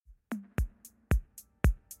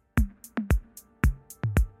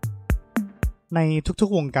ในทุก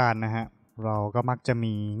ๆวงการนะฮะเราก็มักจะ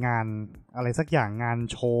มีงานอะไรสักอย่างงาน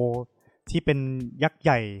โชว์ที่เป็นยักษ์ให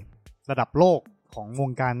ญ่ระดับโลกของว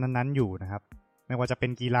งการนั้นๆอยู่นะครับไม่ว่าจะเป็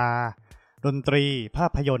นกีฬาดนตรีภา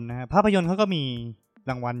พยนตร์นะฮะภาพยนตร์เขาก็มี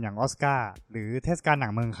รางวัลอย่างออสการ์หรือเทศกาลหนั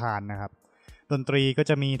งเมืองคานนะครับดนตรีก็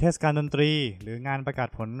จะมีเทศกาลดนตรีหรืองานประกาศ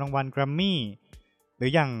ผลรางวัลแกรมมี่หรือ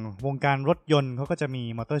อย่างวงการรถยนต์เขาก็จะมี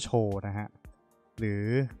มอเตอร์โชว์นะฮะหรือ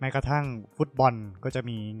แม้กระทั่งฟุตบอลก็จะ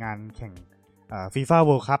มีงานแข่งFIFA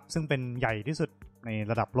World Cup ซึ่งเป็นใหญ่ที่สุดใน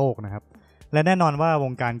ระดับโลกนะครับและแน่นอนว่าว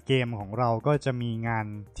งการเกมของเราก็จะมีงาน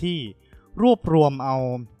ที่รวบรวมเอา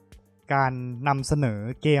การนำเสนอ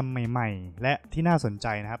เกมใหม่ๆและที่น่าสนใจ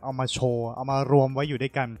นะครับเอามาโชว์เอามารวมไว้อยู่ด้ว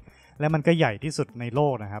ยกันและมันก็ใหญ่ที่สุดในโล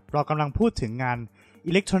กนะครับเรากำลังพูดถึงงาน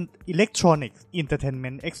Electronic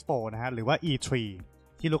Entertainment Expo นะฮะหรือว่า E3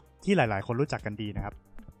 ที่หลายๆคนรู้จักกันดีนะครับ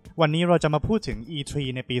วันนี้เราจะมาพูดถึง E3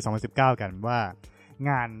 ในปี 2019 กันว่า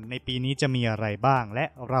งานในปีนี้จะมีอะไรบ้างและ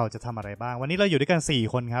เราจะทำอะไรบ้างวันนี้เราอยู่ด้วยกัน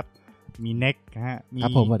4คนครับมีเน็กนะฮะมี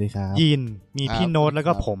ผมสวัสดีครับยีนมีพี่โน้ตแล้ว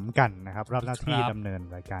ก็ผมกันนะครับรับหน้าที่ดำเนิน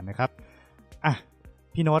รายการนะครับอ่ะ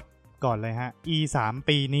พี่โน้ตก่อนเลยฮะ E3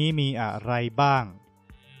 ปีนี้มีอะไรบ้าง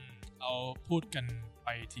เราพูดกันไป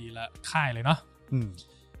ทีละค่ายเลยเนาะ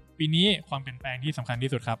ปีนี้ความเปลี่ยนแปลงที่สำคัญที่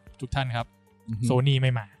สุดครับทุกท่านครับ Sony ไ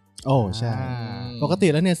ม่มาโอ้ใช่ปกติ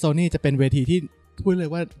แล้วเนี่ย Sony จะเป็นเวทีที่พูดเล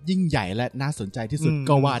ยว่ายิ่งใหญ่และน่าสนใจที่สุด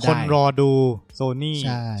ก็ว่าได้คนรอดู Sony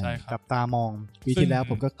ใช่กับตามองปีที่แล้ว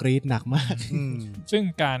ผมก็กรี๊ดหนักมากซึ่ง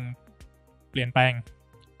การเปลี่ยนแปลง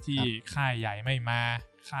ที่ค่ายใหญ่ไม่มา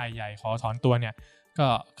ค่ายใหญ่ขอถอนตัวเนี่ยก็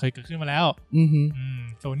เคยเกิดขึ้นมาแล้ว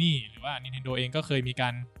Sony หรือว่า Nintendo เองก็เคยมีกา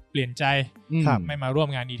รเปลี่ยนใจไม่มาร่วม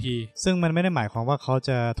งาน E3 ซึ่งมันไม่ได้หมายความว่าเขาจ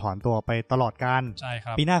ะถอนตัวไปตลอดกาลใช่ค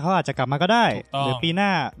รับปีหน้าเขาอาจจะกลับมาก็ได้หรือปีหน้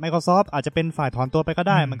า Microsoft อาจจะเป็นฝ่ายถอนตัวไปก็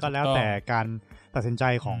ได้มันก็แล้วแต่การตัดสินใจ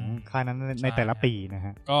ของค่ายนั้นในแต่ละปีนะฮ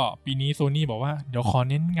ะก็ปีนี้ Sony บอกว่าเดี๋ยวขอ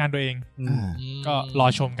เน้นงานตัวเองก็รอ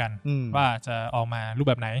ชมกันว่าจะออกมารูป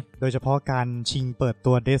แบบไหนโดยเฉพาะการชิงเปิด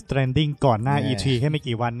ตัว Death Stranding ก่อนหน้า E3 แค่ไม่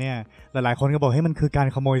กี่วันเนี่ยหลายๆคนก็บอกให้มันคือการ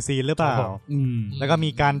ขโมยซีนหรือเปล่าแล้วก็มี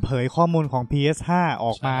การเผยข้อมูลของ PS5 อ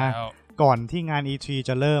อกมาก่อนที่งาน E3 จ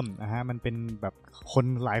ะเริ่มนะฮะมันเป็นแบบคน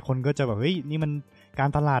หลายคนก็จะแบบเฮ้ยนี่มันการ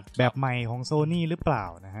ตลาดแบบใหม่ของ Sony หรือเปล่า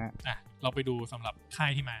นะฮะเราไปดูสำหรับค่า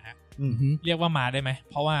ยที่มาฮะเรียกว่ามาได้ไหม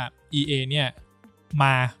เพราะว่า EA เนี่ยม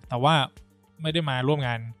าแต่ว่าไม่ได้มาร่วมง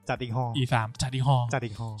านจัดอีกฮอ E3 จัดอีกฮอ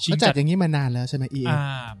เขาจัดอย่างนี้มานานแล้วใช่ไหม EA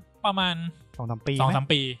ประมาณ 2-3 ปี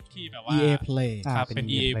 2-3 ปีที่แบบว่า EA Play ครับเป็น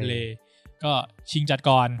EA Play ก็ชิงจัด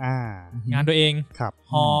ก่อนงานตัวเอง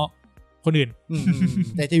ฮอคนอื่น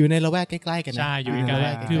แต่จะอยู่ในละแวกใกล้ๆกันนะใช่อยู่ใก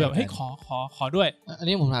ล้ๆคือแบบเฮ้ยขอด้วยอัน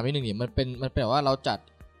นี้ผมถามนิดนึงนี่มันเป็นแบบว่าเราจัด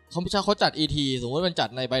เขาจัด ET สมมติมันจัด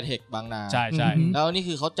ในไบเทคบางนาใช่แล้วนี่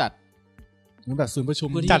คือเขาจัดเหมือนแบบศูนย์ประชุม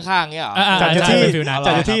จัดข้างเงี้ยจัดอยู่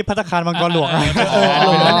ที่ภัตตาคารมังกรหลวง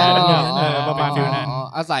ประมาณฟิวนั้น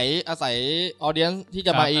อาศัยออเดียนที่จ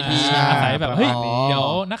ะมา ET อาศัยแบบเฮ้ยเดี๋ยว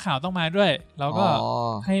นักข่าวต้องมาด้วยเราก็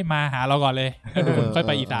ให้มาหาเราก่อนเลยค่อยไ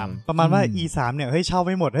ป E3 ประมาณว่า E3 เนี่ยเฮ้ยเช่าไ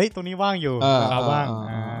ม่หมดเฮ้ยตรงนี้ว่างอยู่เราว่าง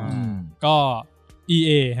ก็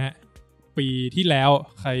EA ฮะปีที่แล้ว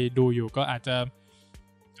ใครดูอยู่ก็อาจจะ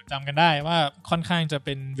จำกันได้ว่าค่อนข้างจะเ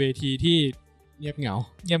ป็นเวทีที่เงียบเหง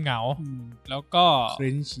าแล้วก็ค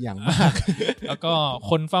รินช์อย่างมากแล้วก็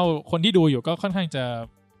คนที่ดูอยู่ก็ค่อนข้างจะ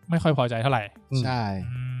ไม่ค่อยพอใจเท่าไหร่ใช่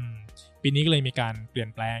ปีนี้ก็เลยมีการเปลี่ยน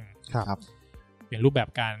แปลงครับเปลี่ยนรูปแบบ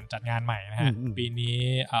การจัดงานใหม่นะฮะปีนี้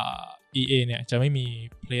EA เนี่ยจะไม่มี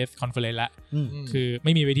Press Conference ละคือไ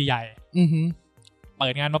ม่มีเวทีใหญ่เปิ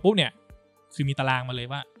ดงานมาปุ๊บเนี่ยคือมีตารางมาเลย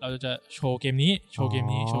ว่าเราจะโชว์เกมนี้โชว์เกม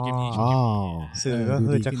นี้สื่อก็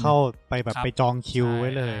คือจะเข้าไปแบบไปจองคิวไว้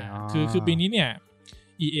เลยคือปีนี้เนี่ย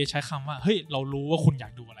EA ใช้คำว่าเฮ้ยเรารู้ว่าคุณอยา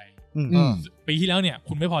กดูอะไรปีที่แล้วเนี่ย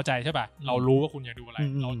คุณไม่พอใจใช่ป่ะเรารู้ว่าคุณอยากดูอะไร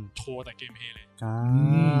เราโชว์แต่เกมเพลย์เลย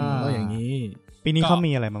ก็อย่างนี้ปีนี้เขา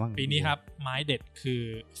มีอะไรมาบ้างปีนี้ครับไม้เด็ดคือ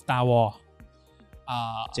Star Wars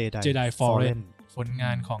Jedi Fallen ผลง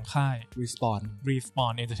านของค่าย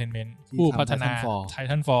Respawn Entertainment ผู้พัฒนา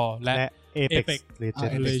Titanfall และ Apex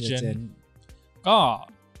Legends ก็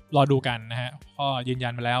รอดูกันนะฮะก็ยืนยั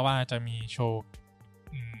นมาแล้วว่าจะมีโชว์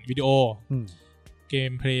วิดีโอเก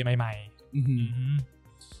มเพลย์ใหม่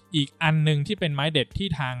ๆอีกอันนึงที่เป็นไม้เด็ดที่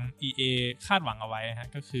ทาง EA คาดหวังเอาไว้ฮะ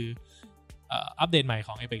ก็คืออัปเดตใหม่ข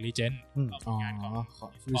อง Apex Legends งานของ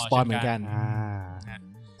Respawn เหมือนกัน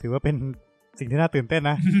ถือว่าเป็นสิ่งที่น่าตื่นเต้น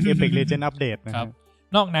นะ Apex Legends อัปเดตนะครับ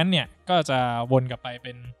นอกนั้นเนี่ยก็จะวนกลับไปเ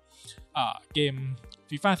ป็นเกม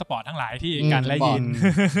FIFA Sport ทั้งหลายที่กันและยิน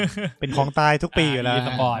เป็นของตายทุกปีอยู่แล้ว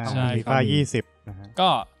Sport ใช่ FIFA 20นะฮะก็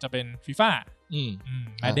จะเป็น FIFA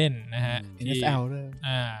Madden นะฮะ NFL ด้วย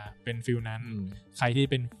เป็นฟิลนั้นใครที่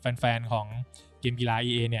เป็นแฟนๆของเกมกีฬา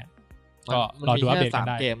EA เนี่ย ก็รอดูอัปเดตกันไ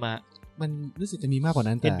ด้ เกมมามันรู้สึกจะมีมากกว่า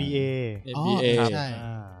นั้นแต่ NBA ใช่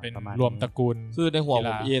เป็นรวมตระกูลคือในหัวผ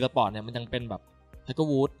ม EA Sport เนี่ยมันยังเป็นแบบ Tiger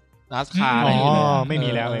Woods NASCAR อ๋อไม่มี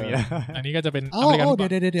แล้วอันนี้ก็จะเป็นอเมริกันเ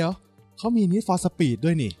ดี๋ยวเขามี Need for Speed ด้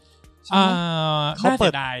วยนี่เขาเปิ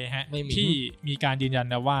ดได้ฮะที่มีการยืนยัน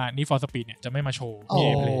นะว่า Need for Speed เนี่ยจะไม่มาโชว์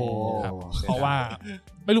EA Play ครับเพราะว่า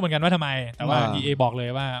ไม่รู้เหมือนกันว่าทำไมแต่ว่า EA บอกเลย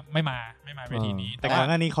ว่าไม่มาเวทีนี้แต่ก่อน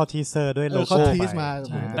หน้านี้เขาทีเซอร์ด้วยโลโก้เขาทีสมา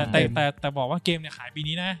แต่บอกว่าเกมเนี่ยขายปี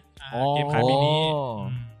นี้นะเกมขายปีนี้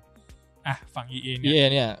ฝั่ง EA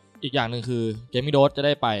เนี่ยอีกอย่างนึงคือ Gaming Dose จะไ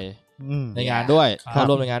ด้ไปในงานด้วยเข้า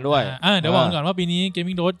ร่วมในงานด้วยเดี๋ยวบอกก่อนว่าปีนี้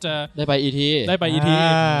Gaming Dose จะได้ไป ET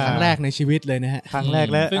ครั้งแรกในชีวิตเลยนะฮะครั้งแรก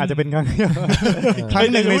และอาจจะเป็นครั้ง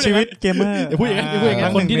หนึ่งในชีวิตเกมเมอร์พูดอย่างนั้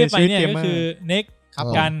นคนที่ได้ไปเนี่ยก็คือเน็ก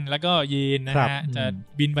กันแล้วก็ยีนนะฮะจะ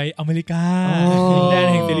บินไปอเมริกาแดน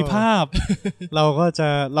แห่งเสรีภาพเราก็จะ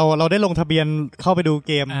เราได้ลงทะเบียนเข้าไปดู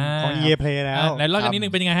เกมของ EA Play แล้วไหนเล่ากันนิดนึ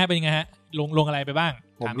งเป็นยังไงฮะลงอะไรไปบ้าง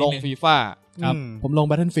ผมลง FIFA ครับผมลง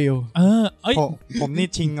Battlefield ผมนี่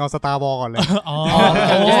ชิงเอา Star Wars ก่อนเลย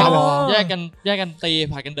แยกกันตี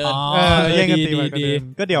ผ่านกันเดินแยกกันตีผ่านกันเดิน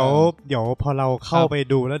ก็เดี๋ยวพอเราเข้าไป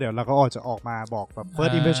ดูแล้วเดี๋ยวเราก็ออกมาบอกแบบ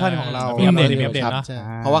first impression ของเรามีอัปเดตเนาะ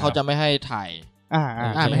เพราะว่าเขาจะไม่ให้ถ่าย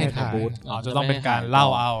ไม่ให้ถ่ายบูธจะต้องเป็นการเล่า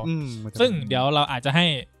เอาซึ่งเดี๋ยวเราอาจจะให้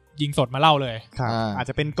ยิงสดมาเล่าเลยอาจ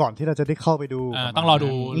จะเป็นก่อนที่เราจะได้เข้าไปดูต้องรอ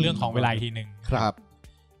ดูเรื่องของเวลาอีกทีนึงครับ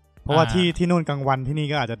เพราะว่าที่นู่นกลางวันที่นี่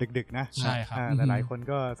ก็อาจจะดึกๆนะใช่ครับหลายๆคน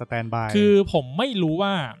ก็สแตนบายคือผมไม่รู้ว่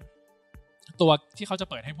าตัวที่เขาจะ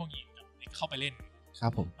เปิดให้พวกหญิงเข้าไปเล่นครั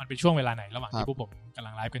บผมมันเป็นช่วงเวลาไหนระหว่างที่พวกผมกำ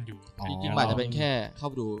ลังไลฟ์กันอยู่จริงๆอาจจะเป็นแค่เข้า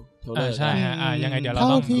ไปดูเทเลอร์ใช่ยังไงเดี๋ยวเรา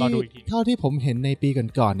ต้องรอดูอีกทีเท่าที่ผมเห็นในปี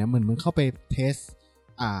ก่อนๆเนี่ยเหมือนเข้าไปเทส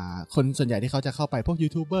คนส่วนใหญ่ที่เขาจะเข้าไปพวกยู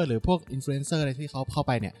ทูบเบอร์หรือพวกอินฟลูเอนเซอร์อะไรที่เขาเข้าไ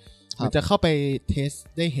ปเนี่ยมันจะเข้าไปเทส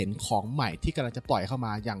ได้เห็นของใหม่ที่กำลังจะปล่อยเข้าม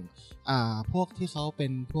าอย่างพวกที่เขาเป็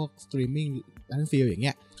นพวกสตรีมมิ่งBattlefield อย่างเ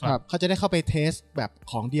งี้ยเขาจะได้เข้าไปเทสแบบ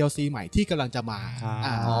ของ DLC ใหม่ที่กำลังจะมา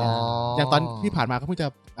อย่างตอนที่ผ่านมาเขาเพิ่งจะ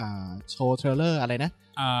โชว์เทรลเลอร์อะไรนะ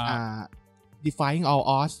Defying All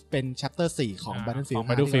Odds เป็น Chapter 4 ของ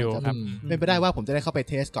Battlefield ครับเป็นไปได้ว่าผมจะได้เข้าไป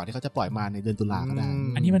เทสก่อนที่เขาจะปล่อยมาในเดือนตุลาก็ได้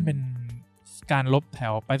อันนี้มันเป็นการลบแถ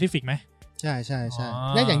วแปซิฟิกไหมใช่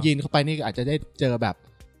และอย่างยินเข้าไปนี่อาจจะได้เจอแบบ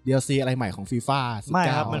DLC อะไรใหม่ของ FIFA 19ไม่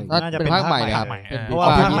ครับมันน่าจะเป็นภาคใหม่ครับเพราะว่า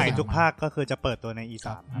ภาคใหม่ทุกภาคก็คือจะเปิดตัวใน E3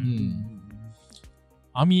 ครับ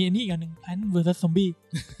มีนี่อีกอันนึง Plants vs Zombie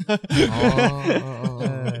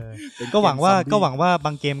ก็หวังว่าบ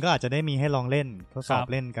างเกมก็อาจจะได้มีให้ลองเล่นทดสอบ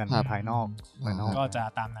เล่นกันภายนอกก็จะ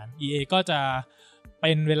ตามนั้น EA ก็จะเ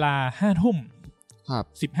ป็นเวลา 5 ทุ่ม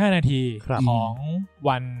15 นาทีของ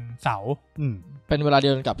วันเสาร์เป็นเวลาเดี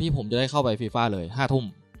ยวกันกับที่ผมจะได้เข้าไป FIFA เลย 5 ทุ่ม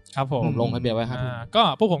ครับผมลงทะเบียนไว้ 5 ทุ่มก็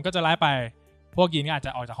พวกผมก็จะไลฟ์ไปพวกยินก็อาจจ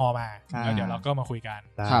ะออกจากฮอลมาแล้วเดี๋ยวเราก็มาคุยกัน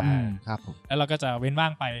ครับแล้วเราก็จะเว้นว่า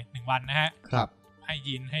งไป1วันนะฮะครับให้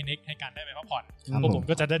ยินให้เน็กให้การได้ไปพักผ่อนพวกผม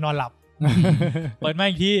ก็จะได้นอนหลับเปิดมา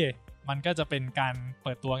อีกที่มันก็จะเป็นการเ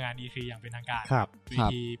ปิดตัวงาน E3 อย่างเป็นทางการ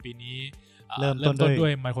ปีนี้เริ่มต้นด้ว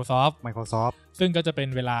ย Microsoft ซึ่งก็จะเป็น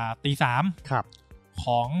เวลา 3:00 ครับข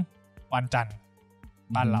องวันจันทร์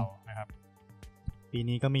บ้านเรานะครับปี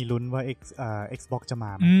นี้ก็มีลุ้นว่า Xbox จะม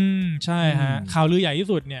าใช่ฮะข่าวลือใหญ่ที่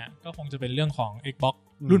สุดเนี่ยก็คงจะเป็นเรื่องของ Xbox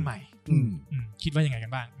รุ่นใหม่คิดว่ายังไงกั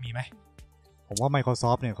นบ้างมีไหมผมว่า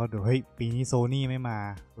Microsoft เนี่ยเขาดูเฮ้ยปีนี้ Sony ไม่มา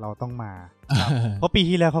เราต้องมาเพราะปี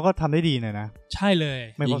ที่แล้วเขาก็ทำได้ดีนะใช่เลย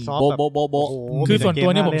Microsoft โบคือส่วนตั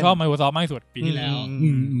วเนี่ยผมชอบ Microsoft มากที่สุดปีที่แล้ว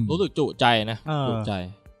รู้สึกจุใจนะจุใจ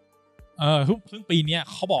ซึ่งปีนี้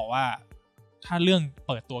เขาบอกว่าถ้าเรื่อง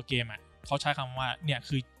เปิดตัวเกมเขาใช้คำว่าเนี่ย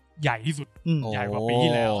คือใหญ่ที่สุดใหญ่กว่าปี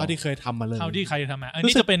ที่แล้วเท่าที่เคยทำมาเลยเท่าที่ใครทำมาอัน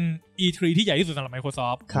นี้จะเป็น E3 ที่ใหญ่ที่สุดสำหรับ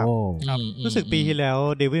Microsoft ครับรู้สึกปีที่แล้ว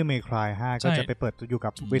Devil May Cry 5 ก็จะไปเปิดอยู่กั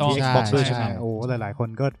บเวที Xbox ด้วยใช่ไหมโอ้หลายๆคน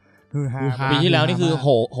ก็ฮือฮาปีที่แล้วนี่คือ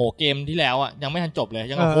โหเกมที่แล้วอ่ะยังไม่ทันจบเลย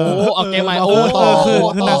ยังเอาเกมใหม่ต่อคือ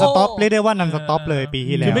นันสต็อปเรียกได้ว่านันสต็อปเลยปี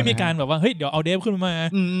ที่แล้วคือไม่มีการแบบว่าเฮ้ยเดี๋ยวเอาเดฟขึ้นมา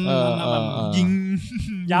ยิง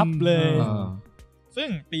ยับเลยซึ่ง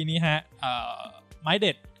ปีนี้ฮะไม้เ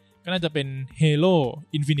ด็ดก็น่าจะเป็น Halo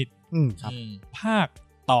Infinite ภาค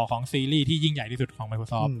ต่อของซีรีส์ที่ยิ่งใหญ่ที่สุดของ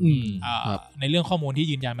Microsoft ในเรื่องข้อมูลที่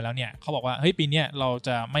ยืนยันมาแล้วเนี่ยเขาบอกว่าเฮ้ยปีนี้เราจ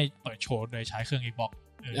ะไม่เปิดโชว์โดยใช้เครื่อง Xbox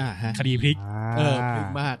คดีพลิกพลิก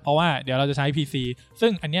มากเพราะว่าเดี๋ยวเราจะใช้ PC ซึ่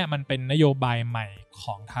งอันเนี้ยมันเป็นนโยบายใหม่ข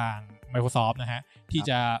องทาง Microsoft นะฮะที่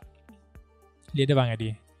จะเรียกได้ว่าไงดี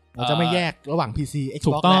เราจะไม่แยกระหว่าง PC Xbox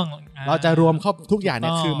ถูกต้องเราจะรวมเข้าทุกอย่างเนี่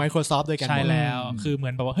ยคือ Microsoft ด้วยกันใช่แล้วคือเหมื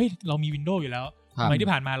อนแบบว่าเฮ้ยเรามี Windows อยู่แล้วทำไมที่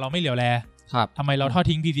ผ่านมาเราไม่เหลียวแลทำไมเราทอด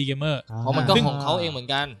ทิ้ง PC Gamer เพราะมันก็ของเขาเองเหมือน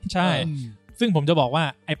กันใช่ซึ่งผมจะบอกว่า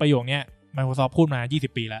ไอ้ประโยคเนี้ย Microsoft พูดมา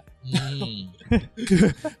20ปีแล้ว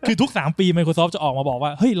คือทุก3ปี Microsoft จะออกมาบอกว่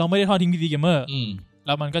าเฮ้ยเราไม่ได้ทอดทิ้ง PC Gamer แ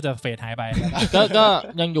ล้วมันก็จะเฟดหายไปก็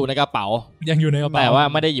ยังอยู่ในกระเป๋าแต่ว่า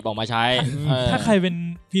ไม่ได้หยิบออกมาใช้ถ้าใครเป็น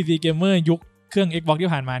PC Gamer ยุคเครื่อง Xbox ที่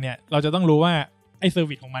ผ่านมาเนี่ยเราจะต้องรู้ว่าไอ้เซอร์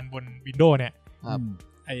วิสของมันบน Windows เนี่ย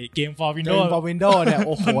ไอ้ Game for Windows เนี่ยโ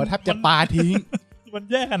อ้โหแทบจะปาทิ้งมัน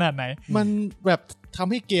แย่ขนาดไหนมันแบบทำ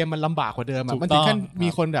ให้เกมมันลำบากกว่าเดิมมันถึงขั้นมี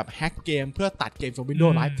คนแบบแฮกเกมเพื่อตัดเกมของ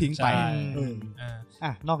Windows Live ทิ้งไป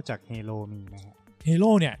นอกจาก Halo มีไหมฮะ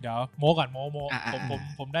Halo เนี่ยเดี๋ยวโมก่อนโม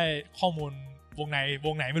ผมได้ข้อมูลวงไหน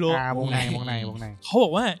ไม่รู้วงในเขาบอ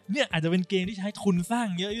กว่าเนี่ยอาจจะเป็นเกมที่ใช้ทุนสร้าง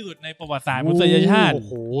เยอะที่สุดในประวัติศาสตร์มนุษยชาติโอ้โ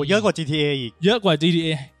หเยอะกว่า GTA อีกเยอะกว่า GTA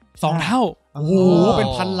 2 เท่าโอ้โหเป็น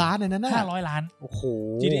พันล้านเลยนะน่ะ500 ล้านโอ้โห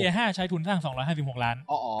GTA 5 ใช้ทุนสร้าง256 ล้าน2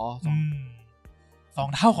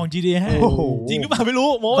 เท่าของ GTA 5จริงหรือเปล่าไม่รู้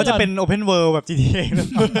โมก็จะเป็น Open World แบบ GTA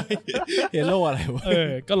Halo อะไรวะ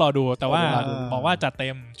ก็รอดูแต่ว่าบอกว่าจัดเต็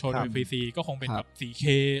มโชว์ใน PC ก็คงเป็นแบบ 4K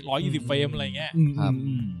 120 เฟรมอะไรเงี้ย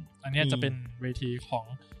อันนี้จะเป็นเวทีของ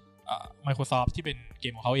Microsoft ที่เป็นเก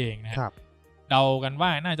มของเขาเองนะครับเดากันว่า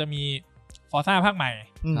น่าจะมี Forza ภาคใหม่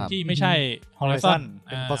ที่ไม่ใช่ Horizon เ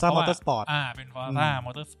ป็น Forza Motorsport เป็น Forza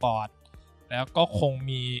Motorsport แล้วก็คง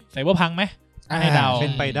มี Cyberpunk ไหมให้เดาเป็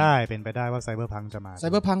นไปได้ว่า Cyberpunk จะมา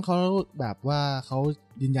Cyberpunk เขาแบบว่าเขา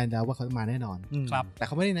ยืนยันแล้วว่าเขามาแน่นอนครับแต่เ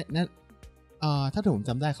ขาไม่ได้ถ้าผมจ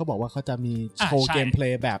ำได้เขาบอกว่าเขาจะมีโชว์เกมเพล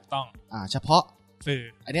ย์แบบต้องเฉพาะสื่อ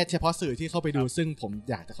อันนี้เฉพาะสื่อที่เข้าไปดูซึ่งผม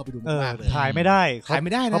อยากจะเข้าไปดูมากเลยถ่ายไม่ได้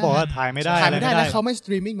เขาบอกว่าถ่ายไม่ได้แล้วเขาไม่สต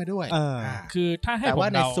รีมมิ่งมาด้วยคือถ้าให้แต่ว่า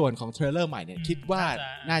ในส่วนของเทรลเลอร์ใหม่เนี่ยคิดว่า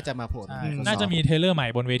น่าจะมาโผล่น่าจะมีเทรลเลอร์ใหม่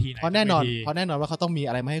บนเวทีไหนเพราะแน่นอนว่าเขาต้องมี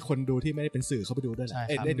อะไรมาให้คนดูที่ไม่ได้เป็นสื่อเข้าไปดูด้วยแหละ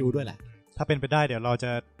ได้ดูด้วยแหละถ้าเป็นไปได้เดี๋ยวเราจ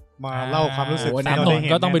ะมาเล่าความรู้สึกที่เราได้เห็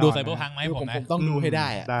นก็ต้องไปดู Cyberpunk ไหมผมต้องดูให้ได้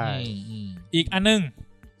อีกอันนึง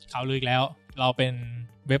ข่าวลืออีกแล้วเราเป็น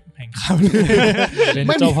เว็บแห่งข่าวลือเป็น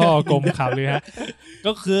เจ้าพ่อกรมข่าวลือฮะ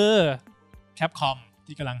ก็คือ Capcom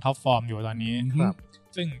ที่กำลังท็อปฟอร์มอยู่ตอนนี้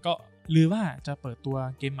ซึ่งก็ลือว่าจะเปิดตัว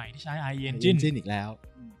เกมใหม่ที่ใช้ Unreal Engine อีกแล้ว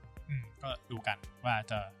ก็ดูกันว่า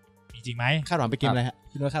จะมีจริงไหมคาดหวังเป็นเกมอะไรฮะ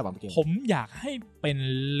พี่น้อยคาดหวังเป็นเกมผมอยากให้เป็น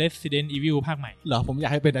Resident Evil ภาคใหม่เหรอผมอยา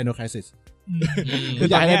กให้เป็น Dino Crisis คือ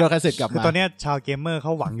อยากให้ Dino Crisis กลับมาคือตอนนี้ชาวเกมเมอร์เข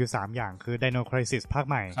าหวังอยู่3อย่างคือ Dino Crisis ภาค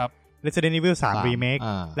ใหม่Resident Evil 3 Remake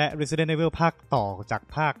และ Resident Evil ภาคต่อจาก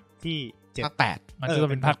ภาคที่7ภาค8มันจะ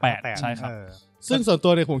เป็นภาค8ใช่ครับซึ่งส่วนตั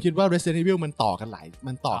วเนี่ยผมคิดว่า Resident Evil มันต่อกัน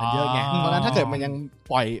เยอะไงเพราะฉะนั้นถ้าเกิดมันยัง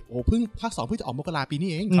ปล่อยเพิ่งภาค2เพิ่งจะออกมกราปีนี้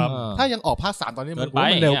เองถ้ายังออกภาค3ตอนนี้มัน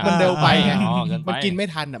เร็วไปไงมันกินไม่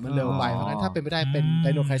ทันมันเร็วไปเพราะฉะนั้นถ้าเป็นไม่ได้เป็น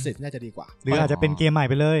Dino Crisis น่าจะดีกว่าหรืออาจจะเป็นเกมใหม่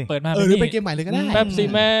ไปเลยเปิดมาหรือเป็นเกมใหม่เลยก็ได้Pepsi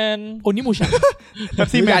Man โอนิมูชะ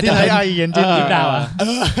Pepsi Man ที่ใช้ Unreal Engine Deep Down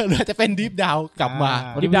หรือจะเป็น Deep Down กลับมา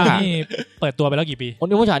Deep Down นี่เปิดตัวไปแล้วกี่ปีโอ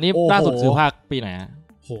นิมูชะนี่ล่าสุดคือภาคปีไหนฮะ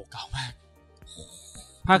โหเก่ามาก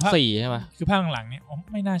ภาค4ใช่ไหมคือภาคหลังๆนี้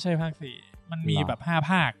ไม่น่าใช่ภาค4มันมีแบบ5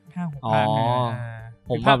ภาค5-6ภาค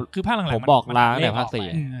ผมแบบคือภาคหลังๆผมบอกล้างแต่ภาค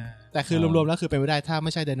4แต่คือรวมๆแล้วคือเป็นไม่ได้ถ้าไ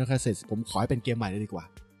ม่ใช่ Dino Crisis ผมขอให้เป็นเกมใหม่เลยดีกว่า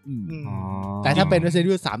แต่ถ้าเป็น Resident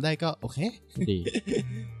Evil 3ได้ก็โอเคดี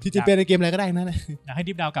ที่จะเป็นในเกมอะไรก็ได้นั่นแหละอยากให้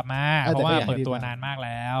Deep Downกลับมาเพราะว่าเปิดตัวนานมากแ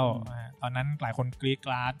ล้วตอนนั้นหลายคนกรี๊ดก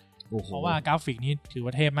ราดเพราะว่ากราฟิกนี่ถือว่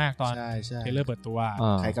าเทพมากตอนเทรลเลอร์เปิดตัว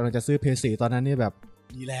ใครกำลังจะซื้อ PS4 ตอนนั้นนี่แบบ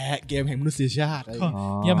นี่แหละเกมแห่งมนุษยชาติ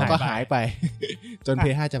เยี่ยมก็หายไปจน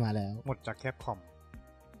PS5 จะมาแล้วหมดจาก Capcom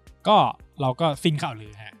ก็เราก็สิ้นข่าวลื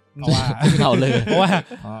อฮะเพราะว่าข่าวลือเพราะว่า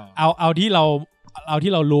เอาที่เร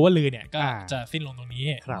ารู้ว่าลือเนี่ยก็จะสิ้นลงตรงนี้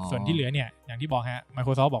ส่วนที่เหลือเนี่ยอย่างที่บอกฮะ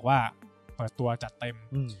Microsoft บอกว่าเปิดตัวจัดเต็ม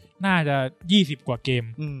น่าจะ20กว่าเกม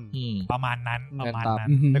ประมาณนั้น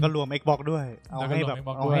แล้วก็รวม Xbox ด้วยเอาให้แบบ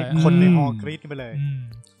เอาให้คนในฮอลล์กรี๊ดกันไปเลย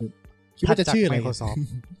คิดว่าจะชื่ออะไร Microsoft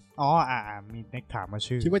มีเน็กถามมา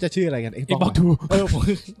ชื่อคิดว่าจะชื่ออะไรกัน Xbox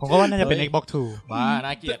 2ผมก็ว่าน่าจะเป็น Xbox 2ว้าน่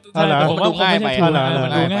าเกลียดผมว่าดูง่ายไปมั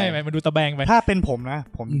นดูง่ายไปมันดูตะแบงไปถ้าเป็นผมนะ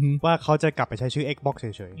ผมว่าเขาจะกลับไปใช้ชื่อ Xbox เฉ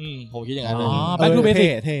ยๆผมคิดอย่างนั้นเลยBack to Basic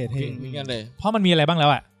เท่เหมือนกันเลยเพราะมันมีอะไรบ้างแล้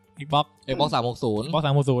วอ่ะ Xbox 360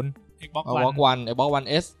 Xbox One Xbox One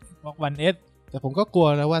S Xbox One S แต่ผมก็กลัว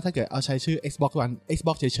นะว่าถ้าเกิดเอาใช้ชื่อ Xbox One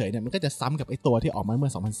Xbox เฉยๆเนี่ยมันก็จะซ้ำกับไอ้ตัวที่ออกมาเมื่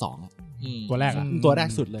อ2002ตัวแรกตัวแรก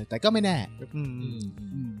สุดเลยแต่ก็ไม่แน่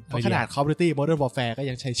เพราะขนาด Call of Duty Modern Warfare ก็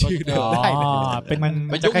ยังใช้ชื่อเดิมได้เลย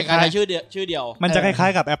มันจะคล้ายๆชื่อเดียวมันจะคล้าย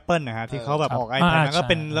ๆกับ Apple นะฮะที่เขาแบบออก iPad แล้วก็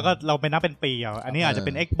เป็นแล้วก็เราไปนับเป็นปีอันนี้อาจจะเ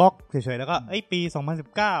ป็น Xbox เฉยๆแล้วก็ปี2019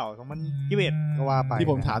 2021ก็ว่าไปที่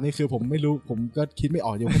ผมถามนี่คือผมไม่รู้ผมก็คิดไม่อ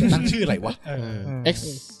อกอยู่ว่าจะตั้งชื่ออะไรวะX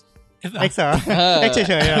เหรอ X เ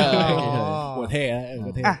ฉยๆหัวเท่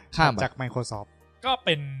ข้ามจาก Microsoft ก็เ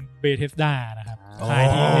ป็น Bethesda นะครับค่าย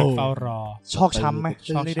ที่เฝ้ารอชอกช้ำไหม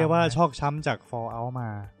เรียกได้ว่าชอกช้ำจาก Fallout มา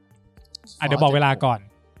เดี๋ยวบอกเวลาก่อน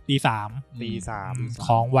ตีสาม ข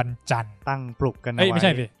องวันจันทร์ตั้งปลุกกันเอาไว้ไม่ใ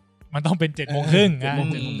ช่สิมันต้องเป็น7:30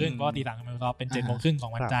 7:30เพราะว่าตีสามของ Microsoft เป็น7:30ขอ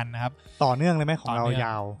งวันจันทร์นะครับต่อเนื่องเลยไหมของเราย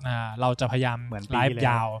าวเราจะพยายามไลฟ์ย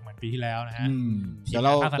าวเหมือนปีที่แล้วนะฮะเดี๋ยว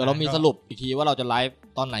เรามีสรุปอีกทีว่าเราจะไลฟ์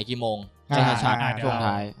ตอนไหนกี่โมงช้าๆช่วง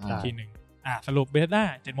ท้ายทีนึงสรุปเบต้า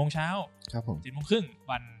 7:00 นครับผม 7:30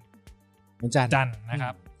 วันจันทร์นะค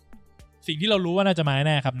รับสิ่งที่เรารู้ว่าน่าจะมาแ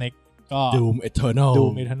น่ครับเน็กก็ Doom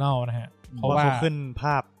Eternal นะฮะเพราะว่าขึ้นภ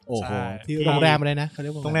าพโอ้โหที่โรงแรมอะไรนะเขาเรี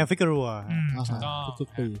ยกว่าโรงแรมฟิการัวทุก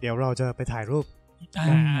ปีเดี๋ยวเราจะไปถ่ายรูป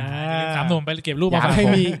สามหนุ่มไปเก็บรูปอยากใ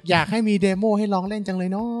ห้มีเดโมให้ลองเล่นจังเลย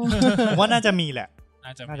เนาะผมว่าน่าจะมีแหละน่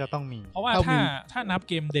าจะต้องมีเพราะว่าถ้านับ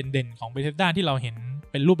เกมเด่นๆของ Bethesda ที่เราเห็น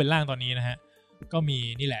เป็นรูปเป็นร่างตอนนี้นะฮะก็มี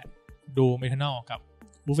นี่แหละDoom Eternal กับ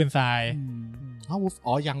Wolfenstein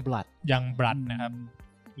ยังบลัดนะครับ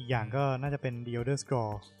อีกอย่างก็น่าจะเป็น The Elder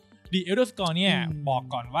Scrolls The Elder Scrolls เนี่ยบอก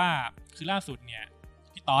ก่อนว่าคือล่าสุดเนี่ย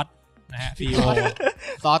พี่ต๊อดนะฮะ CEO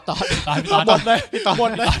ต๊อดบดเลย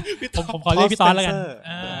ผมขอเรียกพี่ต๊อดแล้วกัน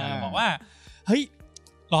บอกว่าเฮ้ย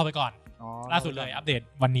รอไปก่อนล่าสุดเลยอัปเดต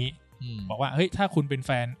วันนี้บอกว่าเฮ้ยถ้าคุณเป็นแ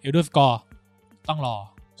ฟน Elder Scrolls ต้องรอ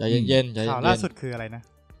ใจเย็นข่าวล่าสุดคืออะไรนะ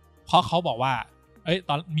เพราะเขาบอกว่า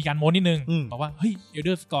ตอนมีการโม้นิดนึงบอกว่าเฮ้ย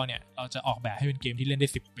Elder Scrolls เนี่ยเราจะออกแบบให้เป็นเกมที่เล่นได้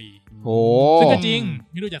10 ปีโอ้ซึ่งก็จริง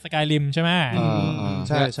ไม่รู้จัก Skyrim ใช่ไหมใ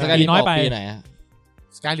ช่ Skyrim น้อยไปไหน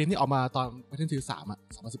Skyrim ที่ออกมาตอน Battlefield 3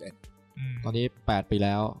 2011ตอนนี้8 ปีแ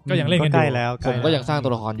ล้วก็ยังเล่นกันอยู่ผมก็ยังสร้างตั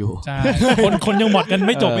วละครอยู่ใช่คนยังหมดกันไ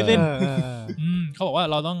ม่จบไม่เล่นเขาบอกว่า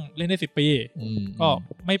เราต้องเล่นได้10 ปีก็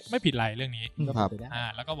ไม่ผิดไรเรื่องนี้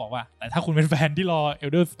แล้วก็บอกว่าแต่ถ้าคุณเป็นแฟนที่รอ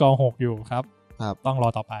Elder Scrolls 6 อยู่ครับต้องรอ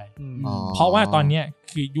ต่อไปเพราะว่าตอนนี้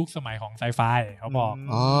คือยุคสมัยของไซไฟเขาบอก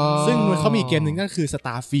ซึ่งเขามีเกมหนึ่งก็คือ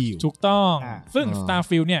Starfield ถูกต้องซึ่ง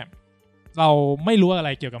Starfield เนี่ยเราไม่รู้อะไร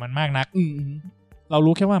เกี่ยวกับมันมากนักเรา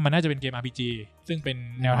รู้แค่ว่ามันน่าจะเป็นเกม RPG ซึ่งเป็น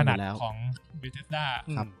แนวถนัดของ Bethesda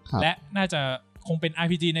และน่าจะคงเป็น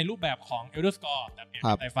RPG ในรูปแบบของ Elder Scrolls แบบเกม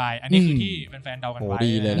ไซไฟอันนี้คือที่แฟนๆเดากันไว้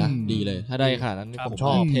ดีเลยนะดีเลยถ้าได้ขนาดนั้นผมช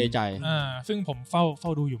อบเทใจซึ่งผมเฝ้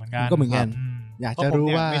าดูอยู่เหมือนกันก็เหมือนกันอยากจะรู้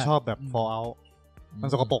ว่าไม่ชอบแบบ Fallout มัน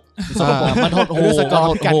สกปรกมันโหดสกป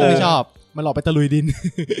รกกันไม่ชอบมันหลอกไปตะลุยดิน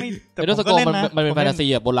แต่ด้วยสกปรกมันเป็นแฟนตาซี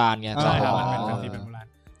แบบโบราณไงใช่ครับมันเป็นแฟนตาซีแบบโบราณ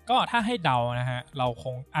ก็ถ้าให้เดานะฮะเราค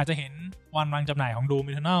งอาจจะเห็นวันวางจำหน่ายของ Doom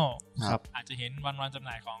Eternal อาจจะเห็นวันวางจำห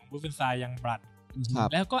น่ายของ Wolfenstein ยังบลัด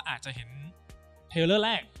แล้วก็อาจจะเห็นเทรลเลอร์แร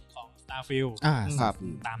กของ Starfield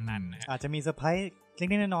ตามนั้นนะอาจจะมีเซอร์ไพรส์เล็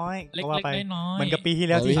กๆน้อยๆเล็กๆน้อยๆเหมือนกับปีที่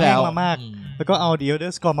แล้วที่แห้งมามากแล้วก็เอา The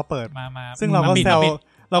Elder Scrolls มาเปิดซึ่งเราก็แ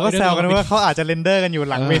ซวกันว่าเขาอาจจะเรนเดอร์กันอยู่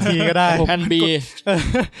หลังเวทีก็ได้แพนบี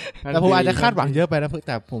แต่ผมอาจจะคาดหวังเยอะไปนะแ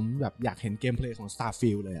ต่ผมแบบอยากเห็นเกมเพลย์ของ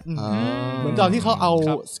Starfield เลยเหมือนตอนที่เขาเอา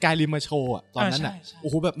Skyrim มาโชว์ตอนนั้นน่ะโอ้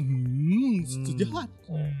โหแบบสุดยอด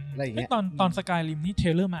อะไรอย่างเงี้ยตอน Skyrim นี่เทร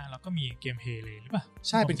ลเลอร์มาแล้วก็มีเกมเพลย์เลยหรือเปล่า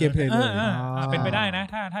ใช่เป็นเกมเพลย์เลยเป็นไปได้นะ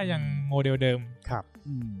ถ้ายังโมเดลเดิมครับ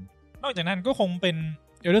นอกจากนั้นก็คงเป็น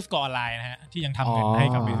Elder Scrolls Online นะฮะที่ยังทำเงินให้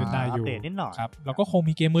กับ Bethesda อยู่ครับแล้วก็คง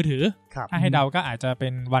มีเกมมือถือถ้าให้เดาก็อาจจะเป็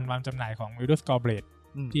นวันวางจำหน่ายของ Elder Scrolls Blade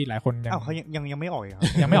ที่หลายคนเขายังไม่ออกครับ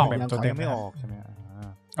ยังไม่ออกแบบตัวเต็มไม่ออกใช่ไหม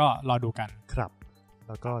ก็รอดูกันครับแ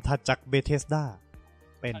ล้วก็ถ้าจาก Bethesda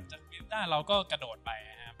เป็นจาก Bethesda เราก็กระโดดไป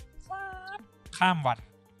ครับข้ามวัน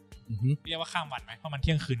เรียกว่าข้ามวันไหมเพราะมันเ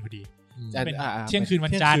ที่ยงคืนพอดีเป็นเที่ยงคืนวั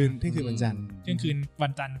นจันทร์เที่ยงคืนวั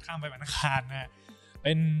นจันทร์ข้ามไปวันอังคารนะเ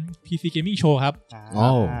ป็น PC Gaming Show ครับ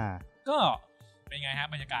ก็เป็นไงฮะ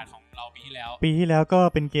บรรยากาศของเราปีที่แล้วก็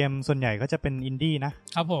เป็นเกมส่วนใหญ่ก็จะเป็นอินดี้นะ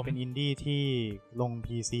ครับผมเป็นอินดี้ที่ลง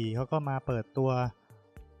PC เขาก็มาเปิดตัว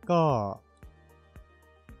ก็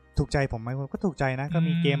ถูกใจผมไหมก็ถูกใจนะก็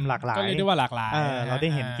มีเกมหลากหลายก็เรียกได้ว่าหลากหลายเราได้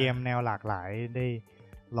เห็นเกมแนวหลากหลายได้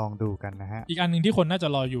ลองดูกันนะฮะอีกอันนึงที่คนน่าจะ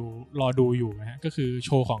รอดูอยู่นะฮะก็คือโช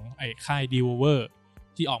ว์ของไอ้ค่าย Devolver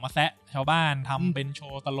ที่ออกมาแซะชาวบ้านทำเป็นโช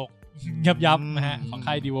ว์ตลกยับนะฮะของ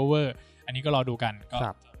ค่าย Devolver อันนี้ก็รอดูกันก็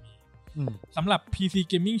สำหรับ PC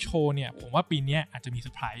Gaming Show เนี่ยผมว่าปีนี้อาจจะมีเซ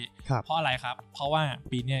อร์ไพรส์เพราะอะไรครับเพราะว่า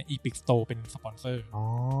ปีนี้ Epic Store เป็นสปอนเซอร์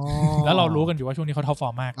แล้วเรารู้กันอยู่ว่าช่วงนี้เขาท็อปฟอ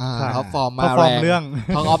ร์มมากท็อปฟอร์มมาแรงเรื่อง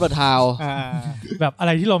Talk of the Town แบบอะไ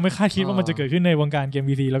รที่เราไม่คาดคิดว่ามันจะเกิดขึ้นในวงการเกม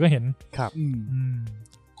PC แล้วก็เห็นครับ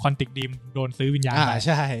คอนติกดีมโดนซื้อวิญญาณใ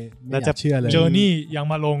ช่แล้วจะเชื่อเลย Journey ยัง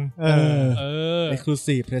มาลง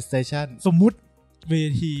Exclusive PlayStation สมมุติเว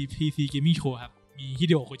ที PC Gaming Show ครับมีฮิ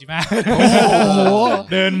เดโอะโคจิมะ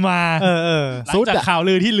เดินมาหลังจากข่าว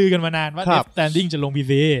ลือที่ลือกันมานานว่า Death Stranding จะลง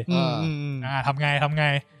PC ทำไง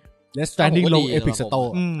Death Stranding ลง Epic Store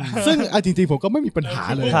ซึ่งจริงๆผมก็ไม่มีปัญหา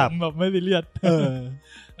เลยแบบไม่ซีเรียส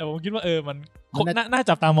แต่ผมคิดว่ามันน่า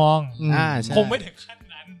จับตามองคงไม่ถึงขั้น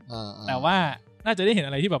นั้นแต่ว่าน่าจะได้เห็นอ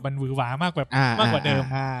ะไรที่แบบมันหวือหวามากกว่าเดิม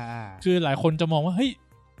คือหลายคนจะมองว่าเฮ้ย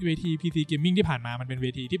เวที PC Gaming ที่ผ่านมามันเป็นเว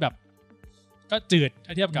ทีที่แบบก็จืดถ้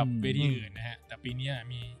าเทียบกับเวทีอื่นนะฮะแต่ปีนี้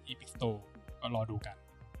มี Epic Store ก็รอดูกัน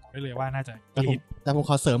บอกได้เลยว่าน่าจะแต่ผม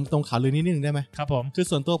ขอเสริมตรงข่าวลือนิดนึงได้ไหมครับผมคือ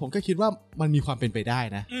ส่วนตัวผมก็คิดว่ามันมีความเป็นไปได้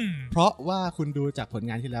นะเพราะว่าคุณดูจากผล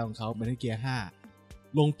งานที่แล้วของเขา Metal Gear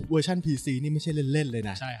 5 ลงเวอร์ชัน PC นี่ไม่ใช่เล่นๆเลย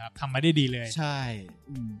นะใช่ครับทำมาได้ดีเลยใช่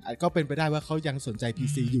ก็เป็นไปได้ว่าเขายังสนใจ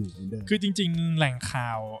PC อยู่เหมือนเดิมคือจริงๆแหล่งข่า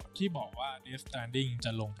วที่บอกว่า Death Stranding จ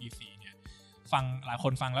ะลง PC เนี่ยฟังหลายค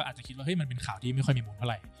นฟังแล้วอาจจะคิดว่าเฮ้ยมันเป็นข่าวที่ไม่ค่อยมีมูลเท่า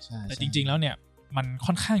ไหร่แต่จริงๆแล้วเนี่ยมัน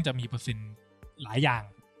ค่อนข้างจะมีเปอร์เซ็นต์หลายอย่าง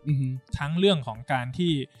ทั้งเรื่องของการ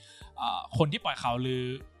ที่คนที่ปล่อยข่าวลือ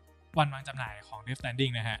วันวางจำหน่ายของ Death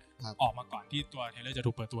Stranding นะฮะออกมาก่อนที่ตัวเทรลเลอร์จะ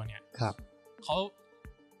ถูกเปิดตัวเนี่ยเขา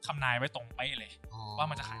คำนายไว้ตรงเป๊ะเลยว่า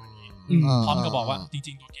มันจะขายวันนี้พร้อมกับบอกว่าจ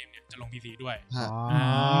ริงๆตัวเกมเนี่ยจะลง PC ด้วย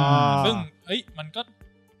ซึ่งมันก็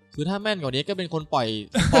คือถ้าแม่นกว่านี้ก็เป็นคนปล่อ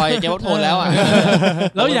ยเกมโทนแล้วอ่ะ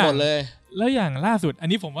แล้วอย่างล่าสุดอัน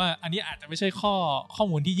นี้ผมว่าอันนี้อาจจะไม่ใช่ข้อ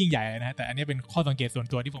มูลที่ยิ่งใหญ่นะแต่อันนี้เป็นข้อสังเกตส่วน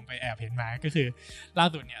ตัวที่ผมไปแอบเห็นมาก็คือล่า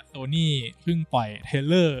สุดเนี่ย Sony เพิ่งปล่อยเทรล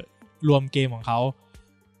เลอร์รวมเกมของเขา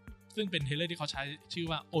ซึ่งเป็นเทรลเลอร์ที่เขาใช้ชื่อ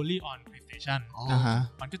ว่า Only on PlayStation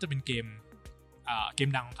มันก็จะเป็นเกม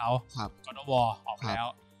ดังของเขา God of War ออกไปแล้ว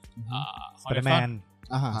Spider-Man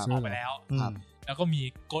ออกไปแล้วแล้วก็มี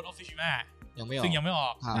Ghost of Tsushima ซึ่งยังไม่ออ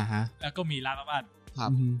กแล้วก็มี Last of Us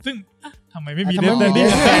ซึ่งทำไมไม่มีเรื่องนี้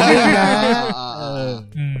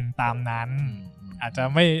ตามนั้นอาจจะ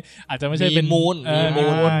ไม่ใช่เป็นมูล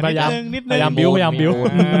พยายามบิ้ว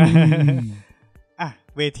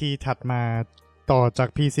เวทีถัดมาต่อจาก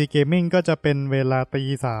PC Gaming ก็จะเป็นเวลา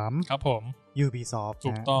 3:00 ครับผมUbisoft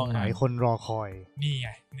ถูกต้องหลายคนรอคอยนี่ไง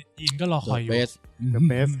ยินก็รอคอยอยู่ The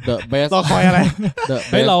best รอคอยอะไร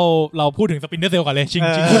เฮ้ยเราพูดถึง Splinter Cell ก่อนเลยชิง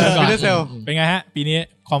พูดถึงก่อน Splinter Cell เป็นไงฮะปีนี้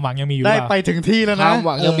ความหวังยังมีอยู่ได้ไปถึงที่แล้วนะความห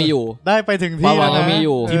วังยังมีอยู่ได้ไปถึงที่แล้วนะมีอ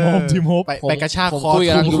ยู่ทีมโฮปไปกระชากคอ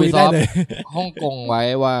คุยได้เลยฮ่องกงไว้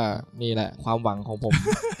ว่านี่แหละความหวังของผม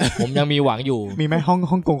ผมยังมีหวังอยู่มีไหมฮ่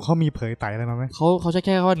องกงเขามีเผยไต่อะไรมาไหมเขาใช้แ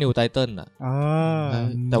ค่ว่า New Title อ่ะ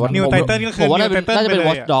แต่ว่า New Title ก็คือน่าจะเป็น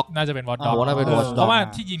Watch Dogs น่าจะเป็น Watch Dogs เพราะว่า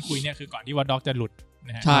ที่ยินคุยเนี่ยคือก่อนที่ Watch Dogs จะหลุดน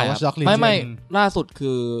ะฮะใช่ไม่ล่าสุด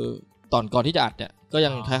คือก่อนที่จะอัดเนี่ยก็ยั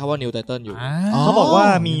งใช้คำว่า New Title อยู่เขาบอกว่า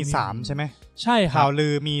มี3ใช่ไหมใช่ครับข่าวลื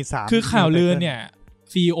อมี3คือข่าวลือเนี่ย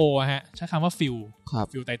CEO ฮะใช้คำว่า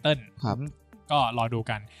Phil Title ก็รอดู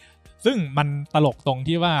กันซึ่งมันตลกตรง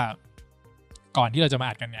ที่ว่าก่อนที่เราจะมา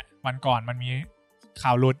อัดกันเนี่ยวันก่อนมันมีข่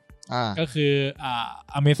าวหลุดก็คือ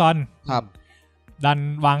Amazon ดัน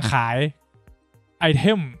วางขายไอเท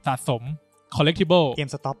มสะสม collectible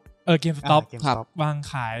GameStop GameStop วาง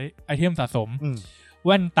ขายไอเทมสะสมแ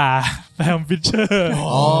ว่นตาแซมฟิชเชอร์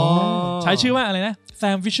ใช้ชื่อว่าอะไรนะแซ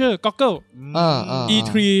มฟิชเชอร์ก็อกเกิล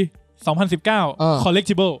E3 2019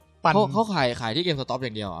 collectible เขาขายที่ GameStop อ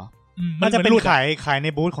ย่างเดียวเหรอมันจะเป็นขายใน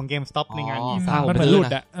บูธของ GameStop ในงาน E3 มันเป็นรูด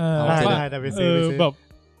อ่ะได้ไปซื้อแบบ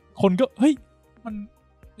คนก็เฮ้ยมัน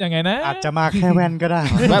ยังไงนะอาจจะมาแค่แว่นก็ได้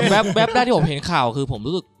แวบแรกที่ผมเห็นข่าวคือผม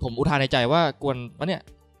รู้สึกผมอุทานในใจว่ากวนปะเนี่ย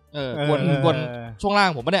กวนช่วงล่าง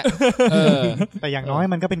ผมปะเนี่ยแต่อย่างน้อย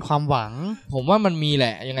มันก็เป็นความหวังผมว่ามันมีแหล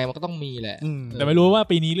ะยังไงมันก็ต้องมีแหละแต่ไม่รู้ว่า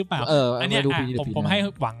ปีนี้หรือเปล่าอันนี้ผมให้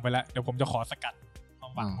หวังไปแล้วเดี๋ยวผมจะขอสกัดควา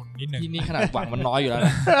มหวังคุณนิดนึงที่นี่ขนาดหวังมันน้อยอยู่แล้วน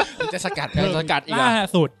ะจะสกัดอีกล่า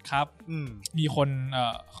สุดครับมีคน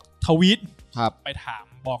ทวีตไปถาม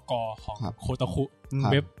บก.ของโคตาคุ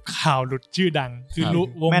เว็บข่าวหลุดชื่อดังคือรู้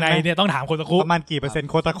วงในเนี่ยต้องถามโคตาคุประมาณกี่เปอร์เซ็นต์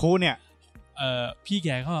โคตาคุเนี่ยพี่แก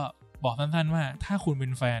ก็บอกสั้นๆว่าถ้าคุณเป็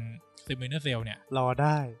นแฟนSplinter Cell เนี่ยรอไ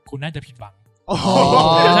ด้คุณน่าจะผิดหวัง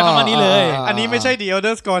ใช้คำว่านี้เลยอันนี้ไม่ใช่ The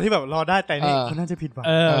Elder Scrolls ที่แบบรอได้แต่นี่คุณน่าจะผิดหวัง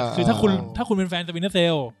คือถ้าคุณเป็นแฟน Splinter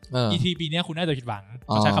Cell E3 ปีนี้คุณน่าจะผิดหวัง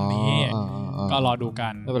ใช้คำนี้ก็รอดูกั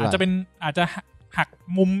นอาจจะหัก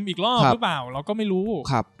มุมอีกรอบหรือเปล่าเราก็ไม่รู้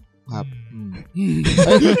ครับ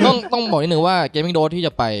ต้องบอกนิดนึงว่า Gaming Dose ที่จ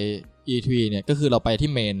ะไป E3 เนี่ยก็คือเราไปที่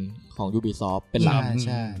เมนของ Ubisoft เป็นหลักใ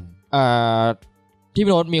ช่ที่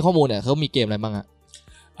พี่โน้ตมีข้อมูลเนี่ยเขามีเกมอะไรบ้างอะ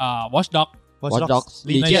Watch Dogs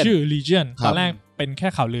ในชื่อ Legion ตอนแรก เป็นแค่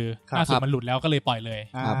ข่าวลือล่าสุดมันหลุดแล้วก็เลยปล่อยเลย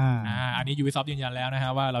อันนี้ Ubisoft ยืนยันแล้วนะฮ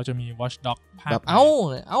ะว่าเราจะมี Watch Dogs แบบเอ้า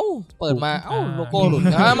เปิดมาโลโก้หลุด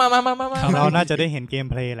มาเราน่าจะได้เห็นเกม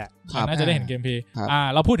เพลย์แหละน่าจะได้เห็นเกมเพลย์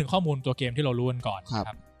เราพูดถึงข้อมูลตัวเกมที่เรารู้กันก่อนค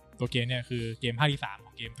รับตัวเกมเนี่ยคือเกมภาคที่3ข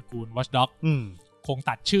องเกมตระกูล Watch Dogs คง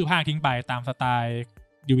ตัดชื่อภาคทิ้งไปตามสไตล์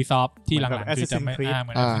Ubisoft ที่หลังๆคือจะไม่เห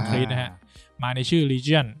มือน Assassin's Creed นะฮะมาในชื่อ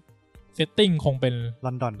Legionเซตติ้งคงเป็นล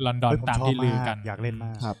อนดอนตามที่ลือกันอยากเล่นม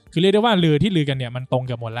ากคือเรียกได้ว่าลือที่ลือกันเนี่ยมันตรงเ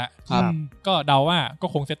กือบหมดแล้วก็เดาว่าก็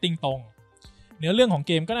คงเซตติ้งตรงเนื้อเรื่องของเ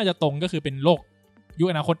กมก็น่าจะตรงก็คือเป็นโลกยุค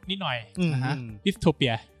อนาคตนิดหน่อยดิสโทเปี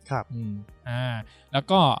ยครับแล้ว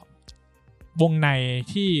ก็วงใน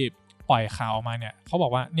ที่ป ปล่อยข่าวออกมาเนี่ยเขาบอ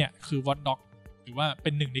กว่าเนี่ยคือ Watch Dogs หรือว่าเป็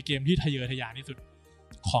นหนึ่งในเกมที่ทะเยอทะยานที่สุด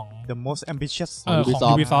ของ The most ambitious ขอ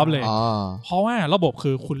ง Ubisoft เลยเพราะว่าระบบ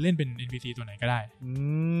คือคุณเล่นเป็น NPC ตัวไหนก็ได้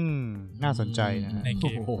น่าสนใจนะในเก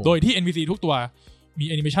มโดยที่ NPC ทุกตัวมี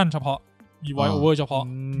แอนิเมชันเฉพาะมี voice over เฉพาะ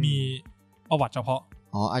มีประวัติเฉพา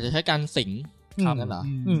อาจจะใช้การสิงนั่นเหรอ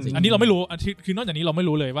อันนี้เราไม่รู้คือนอกจากนี้เราไม่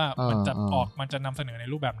รู้เลยว่ามันจะนำเสนอใน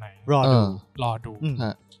รูปแบบไหนรอดู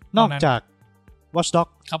นอกจาก Watch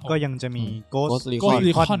Dogs ก็ยังจะมี Ghost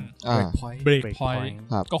Recon Breakpoint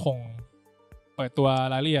ก็คงเปิดตัว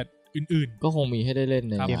รายละเอียดอื่นๆก็คงมีให้ได้เล่น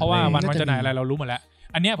ในเพราะว่ามันจะไหนอะไรเรารู้หมดแล้ว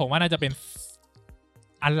อันเนี้ยผมว่าน่าจะเป็น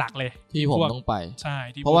อันหลักเลยที่ผมต้องไปใช่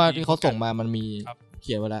เพราะว่าที่เขาส่งมามันมีเ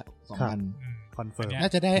ขียนไว้แล้ว2 อันคอนเฟิร์มน่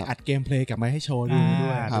าจะได้อัดเกมเพลย์กลับมาให้โชว์ด้วย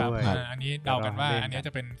อันนี้เดากันว่าอันนี้จ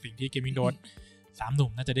ะเป็นสิ่งที่ Gaming Dot 3 หนุ่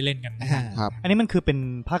มน่าจะได้เล่นกันครับอันนี้มันคือเป็น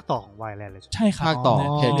ภาคต่อของ Wildlands เลยใช่ครับภาคต่อ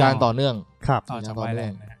เหตุการณ์ต่อเนื่องต่อจาก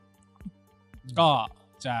Wildlands นะก็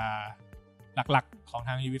จะหลักๆของท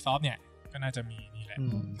าง Ubisoft เนี่ยก็น่าจะมีนี่แหละ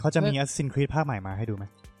เขาจะมี Assassin's Creed ภาคใหม่มาให้ดูไหม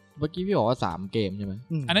เมื่อกี้พี่บอกว่า3 เกมใช่ไหม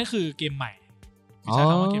อันนั้นคือเกมใหม่ใช่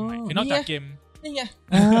คำว่าเกมใหม่คือนอกจากเกมนี่ไง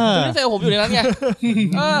ไม่ใช่ผมอยู่ในนั้นไง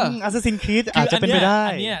Assassin's Creed อาจจะเป็นไปได้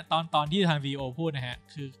อันนี้ตอนที่ทาง VO พูดนะฮะ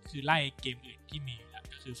คือไล่เกมอื่นที่มีแล้ว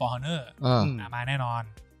ก็คือ For Honor มาแน่นอน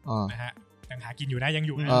นะฮะยังหากินอยู่นะยังอ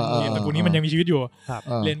ยู่นะเกมตระกูลนี้มันยังมีชีวิตอยู่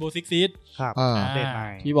Rainbow Six Siege ครับเดทใหม่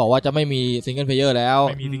ที่บอกว่าจะไม่มีซิงเกิลเพลเยอร์แล้ว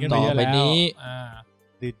ต่อไปนี้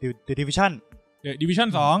The Division Division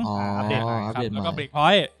 2อัปเดตแล้วก็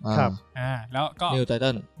Breakpoint ครับแล้วก็ New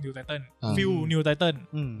Titan Feel New Titan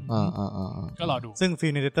ก็รอดูซึ่ง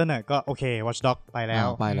Feel New Titan เนี่ยก็โอเค Watch Dogs ไปแล้ว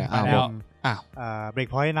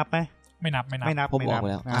Breakpoint นับไหมไม่นับผมบอก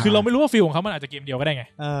แล้วคือเราไม่รู้ว่าฟิลของเขามันอาจจะเกมเดียวก็ได้ไง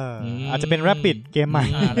อาจจะเป็น Rapid เกมใหม่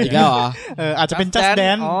อีกแล้วเหรออาจจะเป็น Just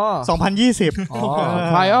Dance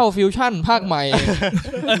 2020 Trial Fusion ภาคใหม่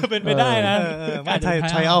เป็นไปได้นะ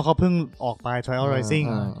Trial เขาเพิ่งออกไป Trial Rising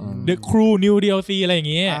The Crew New DLC อะไรอย่าง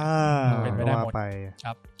งี้เป็นไปได้หมดค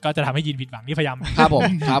รับก็จะทำให้ยินผิดหวังที่พยายามครับผ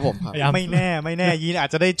มไม่แน่ยินอาจ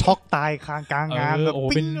จะได้ช็อกตายกลางงานแบบ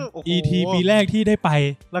เป็น ET ปีแรกที่ได้ไป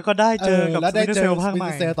แล้วก็ได้เจอกับ Splinter Cell ภาคใหม่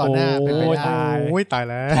ต่อหน้าเป็นไปได้ตาย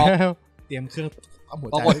แล้วเตรียมเครื่องเอาหม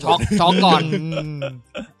ดช็อกก่อน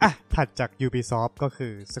ถัดจาก Ubisoft ก็คื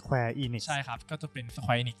อ Square Enix ใช่ครับก็จะเป็น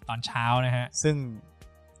Square Enix ตอนเช้านะฮะซึ่ง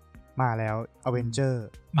มาแล้ว Avenger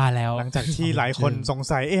มาแล้วหลังจากที่หลายคนสง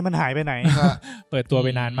สัยมันหายไปไหนเปิดตัวไป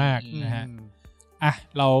นานมากนะฮะ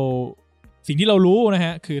เราสิ่งที่เรารู้นะฮ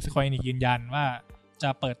ะคือ Square Enix ยืนยันว่าจะ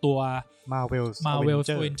เปิดตัว Marvel's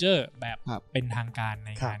Avenger แบบเป็นทางการใน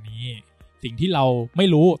งานนี้สิ่งที่เราไม่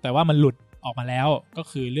รู้แต่ว่ามันหลุดออกมาแล้วก็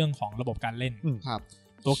คือเรื่องของระบบการเล่น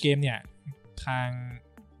ตัวเกมเนี่ยทาง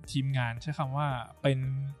ทีมงานใช้คำว่าเป็น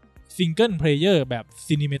Single Player แบบ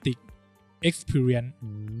Cinematic Experience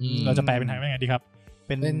เราจะแปลเป็นไทยว่าไงดีครับเ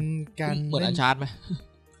ป็นการเหมือนอันชาร์ตไหม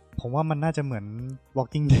ผมว่ามันน่าจะเหมือน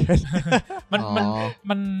Walking Dead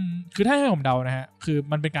มันคือถ้าให้ผมเดานะฮะคือ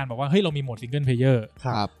มันเป็นการบอกว่าเฮ้ยเรามีโหมด Single Player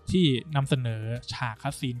ที่นำเสนอฉากคั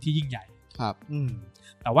สซีนที่ยิ่งใหญ่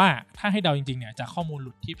แต่ว่าถ้าให้เดาจริงๆเนี่ยจากข้อมูลห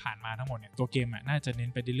ลุดที่ผ่านมาทั้งหมดเนี่ยตัวเกมน่าจะเน้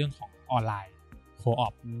นไปในเรื่องของออนไลน์โคออ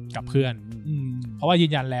ปกับเพื่อนเพราะว่ายื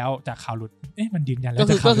นยันแล้วจากข่าวหลุดมันยืนยันแล้วก็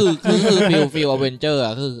คือฟิลอเวนเจอร์อ่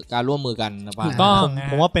ะคือการร่วมมือกันนะป่ะถูกต้อง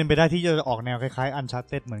ผมว่าเป็นไปได้ที่จะออกแนวคล้ายๆ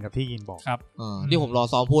Uncharted เหมือนกับที่ยินบอกครับที่ผมรอ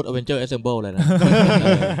ซ้อมพูด Avenger Assemble เลยนะ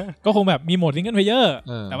ก็คงแบบมีโหมด Single Player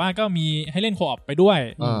แต่ว่าก็มีให้เล่นโคออปไปด้วย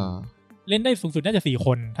เล่นได้สูงสุดน่าจะ4 ค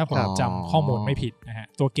นถ้าผมจำข้อมูลไม่ผิดนะฮะ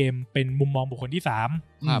ตัวเกมเป็นมุมมองบุคคลที่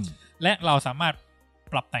3และเราสามารถ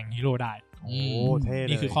ปรับแต่งฮีโร่ได้เท่เลย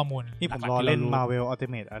นี่คือข้อมูลนี่ผมรอเล่น Marvel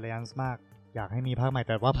Ultimate Alliance มากอยากให้มีภาคใหม่แ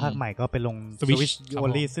ต่ว่าภาคใหม่ก็ไปลง Switch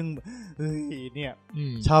Only ซึ่งเนี่ย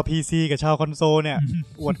ชาว PC กับชาวคอนโซลเนี่ย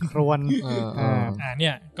อวดครวญเนี่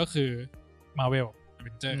ยก็คือ Marvel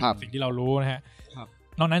Avenger สิ่งที่เรารู้นะฮะ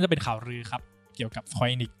นอกนั้นจะเป็นข่าวลือครับเกี่ยวกับ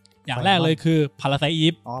Square Enixอย่างแรกเลยคือ Parasite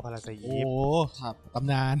Eve Parasite Eve ครับต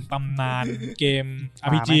ำนานเกม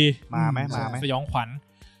RPG มาไหมสยองขวัญ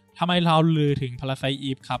ทำไมเราลือถึง Parasite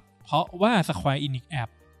Eve ครับเพราะว่า Square Enix แอบ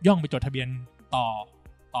ย่องไปจดทะเบียนต่อ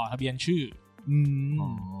ทะเบียนชื่อ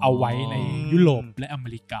เอาไว้ในยุโรปและอเม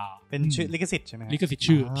ริกาเป็นชื่อลิขสิทธิ์ใช่ไหมลิขสิทธิ์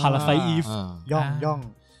ชื่อ Parasite Eve ย่อง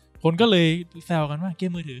คนก็เลยแซวกันว่าเก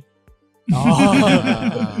มมือถือ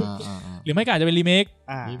หรือไม่ก็อาจจะเป็นรีเมค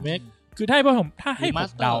คือถ้าให้ผม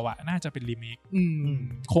เดาอ่ะน่าจะเป็นรีเมค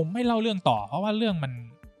คงไม่เล่าเรื่องต่อเพราะว่าเรื่องมัน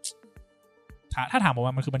ถ้าถามผม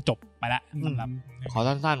ว่ามันคือมันจบไปแล้วสำหรับขอ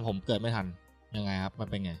สั้นๆผมเกิดไม่ทันยังไงครับมัน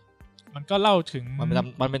เป็นไงมันก็เล่าถึงมัน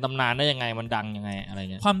เป็นตำนานได้ยังไงมันดังยังไงอะไรเ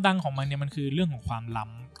งี้ยความดังของมันเนี่ยมันคือเรื่องของความล้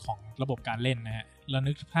ำของระบบการเล่นนะฮะเรา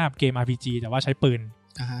นึกภาพเกม RPG แต่ว่าใช้ปืน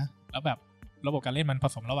แล้วแบบ ระบบการเล่นมันผ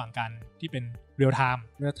สมระหว่างการที่เป็นเรียลไทม์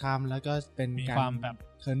แล้วก็เป็นมีความแบบ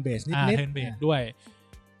เทิร์นเบสนิดๆเทิร์นเบสด้วย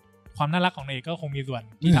ความน่ารักของเอกก็คงมีส่วน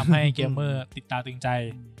ที่ทำให้เกมเมอร์ติดตาตึงใจ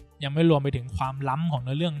ยังไม่รวมไปถึงความล้ำของเ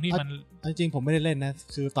นื้อเรื่องที่มันจริงๆผมไม่ได้เล่นนะ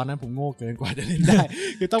คือตอนนั้นผมโง่เกินกว่าจะเล่นได้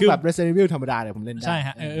คือต้องแบบ Resident Evil ธรรมดาเนี่ยผมเล่นได้ใช่ฮ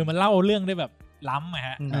ะมันเล่าเรื่องได้แบบล้ำฮ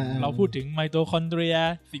ะเราพูดถึงไมโตคอนเดรีย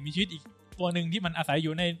สิ่งมีชีวิตอีกตัวหนึ่งที่มันอาศัยอ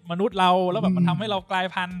ยู่ในมนุษย์เราแล้วแบบมันทำให้เรากลาย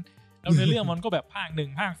พันธุ์แล้วในเรื่องมันก็แบบภาค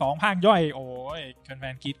1ภาค2ภาคย่อยโอ้ยแฟ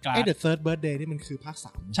นๆกรี๊ดกราดThe Third Birthday นี่มันคือภาค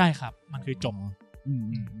3ใช่ครับมันคือจบ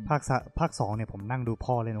ภาค2เนี่ยผมนั่งดู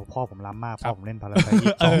พ่อเล่นพ่อผมล้ำมากพ่อผมเล่นพาราไซ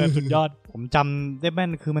สุดยอดผมจำได้แม่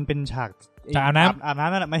นคือมันเป็นฉากอาบน้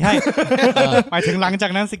ำนั่นแหละไม่ใช่หมายถึงหลังจา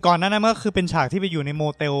กนั้นสิก่อนนั้นนะมันก็คือเป็นฉากที่ไปอยู่ในโม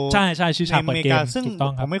เตลใช่ชื่อฉากเปิดเกมซึ่ง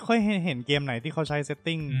ผมไม่ค่อยเห็นเกมไหนที่เขาใช้เซต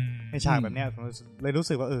ติ้งในฉากแบบเนี้ยเลยรู้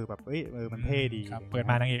สึกว่าแบบมันเท่ดีเปิด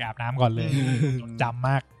มานางเอกอาบน้ำก่อนเลยจำม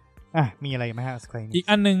ากมีอะไรไหมฮะ Square Enix อีก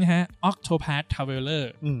อันนึงฮะ Octopath Traveler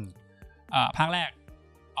ภาคแรก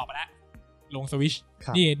ออกมาแล้วลง Switch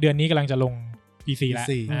นี่เดือนนี้กำลังจะลง PC แล้ว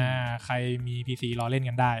ใครมี PC รอเล่น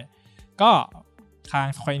กันได้ก็ทาง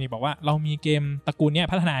Square Enix บอกว่าเรามีเกมตระกูลเนี้ย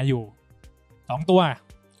พัฒนาอยู่2ตัว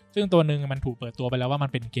ซึ่งตัวหนึ่งมันถูกเปิดตัวไปแล้วว่ามัน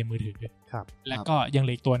เป็นเกมมือถือแล้วก็ยังเห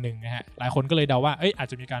ลืออีกตัวหนึ่งนะฮะหลายคนก็เลยเดาว่าอาจ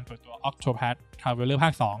จะมีการเปิดตัว Octopath Traveler ภา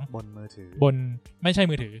ค2บนมือถือบนไม่ใช่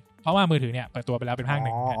มือถือเพราะว่ามือถือเนี่ยเปิดตัวไปแล้วเป็นภาค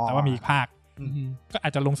1แต่ว่ามีอีกภาคก็อา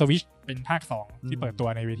จจะลง Switch เป็นภาค2ที่เปิดตัว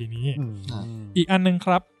ในเวทีนี้อีกอันนึงค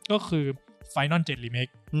รับก็คือ Final 7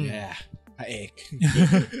 Remake พระเอก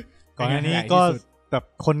ก่อนหน้านี้ก็แบบ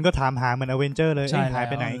คนก็ถามหาเหมือน Avenger เลยหาย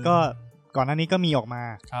ไปไหนก็ก่อนหน้านี้ก็มีออกมา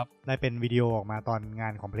ได้เป็นวิดีโอออกมาตอนงา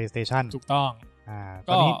นของ PlayStation ถูกต้อง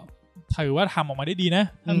ก็ถือว่าทำออกมาได้ดีนะ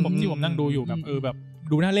ท่านผมที่ผมนั่งดูอยู่แบบแบบ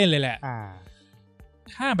ดูน่าเล่นเลยแหละ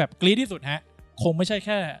ถ้าแบบกรี๊ดที่สุดฮะคงไม่ใช่แ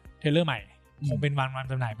ค่เทรลเลอร์ใหม่คงเป็นวัน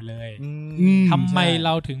จำหน่ายไปเลยทำไมเร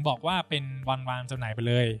าถึงบอกว่าเป็นวันจำหน่ายไป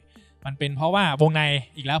เลยมันเป็นเพราะว่าวงใน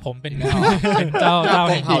อีกแล้วผมเป็นเจ้า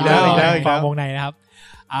แห่งอีกแล้ววงในนะครับ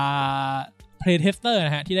Playtester น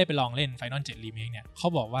ะฮะที่ได้ไปลองเล่น Final 7 Remake เนี่ยเขา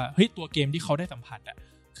บอกว่าเฮ้ยตัวเกมที่เขาได้สัมผัสอ่ะ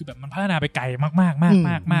คือแบบมันพัฒนาไปไกลมาก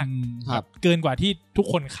แบบเกินกว่าที่ทุก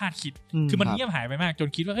คนคาดคิดคือมันเงียบหายไปมากจน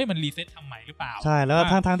คิดว่าเฮ้ยมันรีเซ็ตทำใหม่หรือเปล่าใช่แล้ว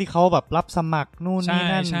ทั้งที่เขาแบบรับสมัครนู่นนี่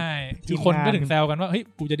นั่นใช่คือคนก็ถึงแซวกันว่าเฮ้ย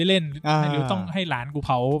กูจะได้เล่นหรือต้องให้หลานกูเผ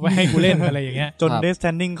าไปให้กูเล่นอะไรอย่างเงี้ยจน Death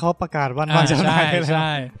Stranding เขาประกาศวันจะได้ใ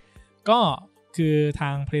ช่ก็คือทา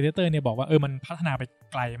ง Predator เนี่ยบอกว่ามันพัฒนาไป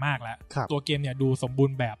ไกลมากแล้วตัวเกมเนี่ยดูสมบู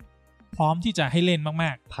รณ์แบบพร้อมที่จะให้เล่นม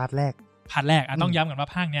ากๆพาร์ทแรกต้องย้ำกันว่า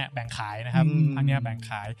ภาคเนี้ยแบ่งขายนะครับภาคเนี้ยแบ่ง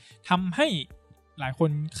ขายทำให้หลายคน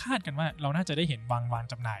คาดกันว่าเราน่าจะได้เห็นวาง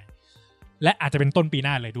จำหน่ายและอาจจะเป็นต้นปีห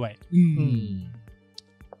น้าเลยด้วย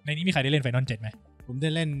ในนี้มีใครได้เล่น Final 7 ไหมผมได้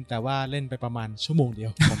เล่นแต่ว่าเล่นไปประมาณชั่วโมงเดีย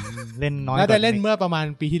วผมเล่นน้อยแล้วได้เล่นเมื่อประมาณ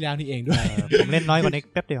ปีที่แล้วนี่เองด้วยผมเล่นน้อยกว่านี้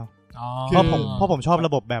แป๊บเดียวเพราะผมชอบร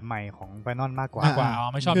ะบบแบบใหม่ของ Final มากกว่า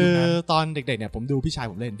ไม่ชอบคือตอนเด็กๆเนี่ยผมดูพี่ชาย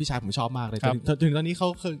ผมเล่นพี่ชายผมชอบมากเลยถึงตอนนี้เขา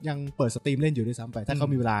ยังเปิดสตรีมเล่นอยู่ด้วยซ้ำไปถ้าเขา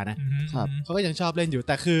มีเวลานะครับเขาก็ยังชอบเล่นอยู่แ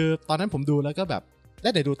ต่คือตอนนั้นผมดูแล้วก็แบบได้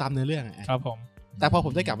แต่ดูตามเนื้อเรื่องครับผมแต่พอผ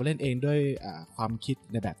มได้กลับมาเล่นเองด้วยความคิด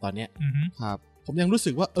ในแบบตอนเนี้ยครับผมยังรู้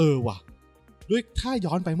สึกว่าว่ะด้วยถ้า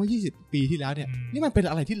ย้อนไปเมื่อ20ปีที่แล้วเนี่ยนี่มันเป็น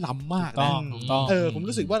อะไรที่ล้ำมากนะผม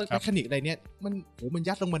รู้สึกว่าเมคานิกอะไรเนี้ยมัน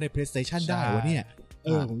ยัดลงมาใน PlayStation ได้วะเนี่ย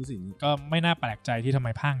ผมรู้สึกก็ไม่น่าแปลกใจที่ทำไม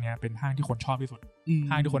ภาคเนี้ยเป็นภาคที่คนชอบที่สุด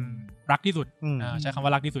ภาคที่คนรักที่สุดใช้คำว่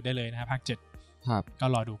ารักที่สุดได้เลยนะภาค7ครับก็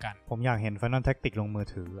รอดูกันผมอยากเห็น Final Tactics ลงมือ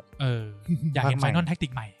ถืออยากเห็น Final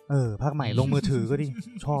Tactics ใหม่ภาคใหม่ลงมือถือก็ดี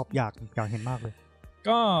ชอบอยากเห็นมากเลย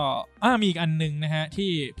ก็มีอีกอันนึงนะฮะที่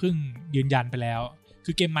เพิ่งยืนยันไปแล้ว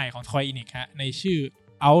คือเกมใหม่ของ Square Enix ฮะในชื่อ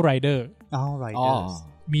Outriders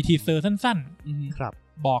มีทีเซอร์สั้นๆครับ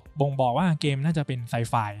บ่งบอกว่าเกมน่าจะเป็นไซ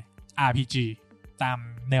ไฟ RPG ตาม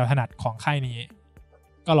แนวถนัดของค่ายนี้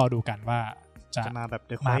ก็รอดูกันว่าจะมาแบบ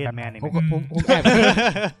The Quiet Man ผมแอบ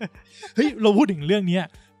เฮ้ยเราพูดถึงเรื่องนี้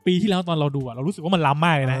ปีที่แล้วตอนเราดูเรารู้สึกว่ามันล้ำม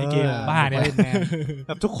ากเลยนะไอ้เกมบ้าเนี่ยแ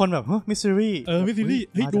บบทุกคนแบบมิสซิรี่มิสซิรี่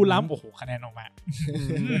เฮ้ยดูล้ำโอ้โหคะแนนออกมา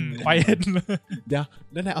Quiet เดี๋ยว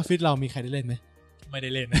แล้วในออฟฟิศเรามีใครได้เล่นไหมไม่ได้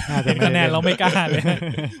เล่นคะแนนเราไม่กล้าเลย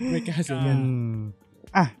ไม่กล้าเสียเงิน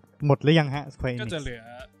หมดหรือยังฮะ ก็จะเหลือ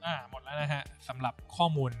หมดแล้วนะฮะสำหรับข้อ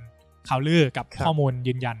มูลข่าวลือกับข้อมูล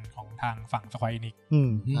ยืนยันของทางฝั่ง Square Enix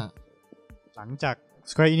หลังจาก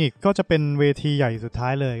Square Enix ก็จะเป็นเวทีใหญ่สุดท้า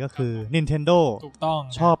ยเลยก็คือ Nintendo ถูกต้อง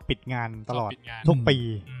ชอบปิดงานตลอดทุกปี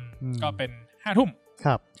ก็เป็น 5 ทุ่มค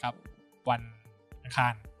รับวันอังคา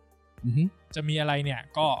รจะมีอะไรเนี่ย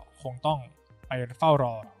ก็คงต้องไปเฝ้าร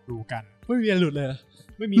อดูกันไม่มีหลุดเลย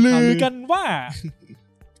ไม่มีข่าวลือกันว่า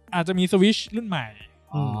อาจจะมี Switch รุ่นใหม่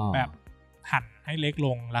แบบหั่นให้เล็กล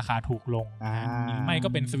งราคาถูกลงหรือไม่ก็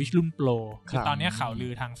เป็น Switch รุ่น Pro คือตอนนี้ข่าวลื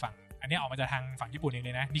อทางฝั่ง อันนี้ออกมาจากทางฝั่งญี่ปุ่นเองเล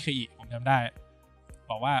ยนะนิเคอิผมจำได้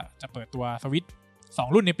บอกว่าจะเปิดตัวสวิตช์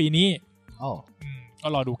2รุ่นในปีนี้ก็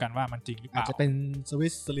รอดูกันว่ามันจริงหรือเปล่าอาจจะเป็นสวิ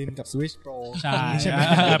สสลิมกับสวิสโปรใช่ไหม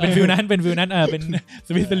เป็นฟิลนั้นเป็นส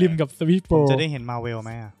วิสสลิมกับสวิสโปรจะได้เห็นมาเวลไห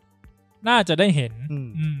มน่าจะได้เห็น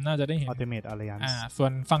น่าจะได้เห็น Ultimate Alliance ส่ว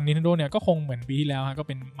นฝั่ง Nintendo เนี่ยก็คงเหมือนปีที่แล้วก็เ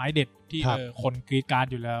ป็นไม้เด็ดที่คนกรีดการ์ด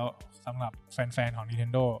อยู่แล้วสำหรับแฟนๆของ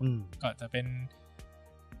Nintendo ก็จะเป็น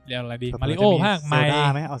เรียกอะไรดีมาริโอภาคใหม่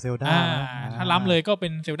ไหมเอาเซลดาถ้าล้ำเลยก็เป็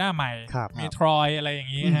นเซลดาใหม่เมโทรยอะไรอย่า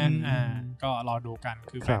งนี้ฮะก็รอดูกัน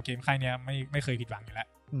คือแฟนเกมค่ายนี้ไม่เคยผิดหวังอยู่แล้ว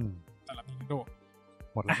สำหรับ Nintendo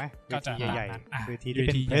หมดแล้วไหมก็จะใหญ่ๆเวทีที่เ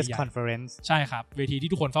ป็น Press Conference ใช่ครับเวทีที่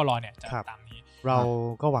ทุกคนเฝ้ารอเนี่ยจะตามนี้เรา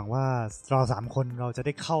ก็หวังว่าเรา3คนเราจะไ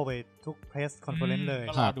ด้เข้าไปทุก Press Conference เลย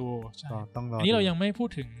ก็รอดูต้องรออันนี้เรายังไม่พูด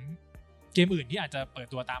ถึงเกมอื่นที่อาจจะเปิด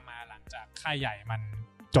ตัวตามมาหลังจากค่ายใหญ่มัน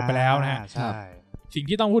จบไปแล้วนะฮะสิ่ง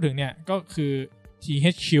ที่ต้องพูดถึงเนี่ยก็คือ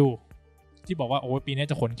THQ ที่บอกว่าโอ้ปีนี้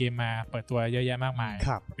จะขนเกมมาเปิดตัวเยอะแยะมากมาย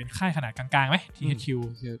เป็นค่ายขนาดกลางๆไหม THQ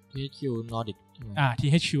Nordic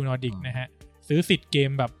THQ Nordic นะฮะซื้อสิทธิ์เก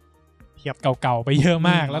มแบบเก่าๆไปเยอะ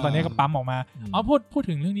มากแล้วตอนนี้ก็ปั๊มออกมาพูด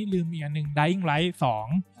ถึงเรื่องนี้ลืมอีกอันนึง Dying Light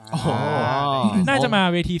 2โอ้โหน่าจะมา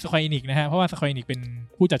เวที Square Enix นะฮะเพราะว่า Square Enix เป็น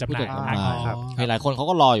ผู้จัดจำหน่ายครับหลายคนเขา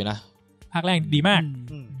ก็รออยู่นะภาคแรกดีมาก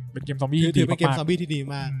เป็นเกมซอมบี้ที่ดีเป็นเกมซอมบี้ที่ดี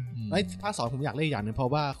มากและภาค2ผมอยากเล่นอย่างนึงเพรา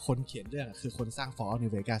ะว่าคนเขียนเรื่องคือคนสร้าง Fallout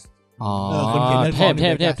New Vegas คนเขียนเรื่อง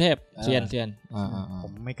เทพเซียนผ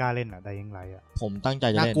มไม่กล้าเล่นได้ยังไงผมตั้งใจ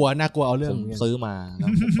จะเล่นน่ากลัวเอาเรื่องผมซื้อมาแล้ว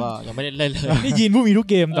ผมก็ยังไม่ได้เล่นเลยนี่ยีนผู้มีทุก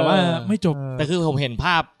เกมแต่ว่าไม่จบแต่คือผมเห็นภ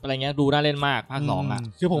าพอะไรเงี้ยดูน่าเล่นมากภาค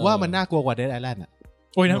2คือผมว่ามันน่ากลัวกว่า Dead Island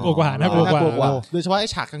โอ้ยน่ากลัวกว่าโดยเฉพาะไอ้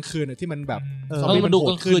ฉากกลางคืนที่มันแบบมันดู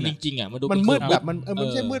กลางคืนจริงๆมันมืดแบบมันไม่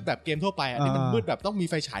ใช่มืดแบบเกมทั่วไปนี่มันมืดแบบต้องมี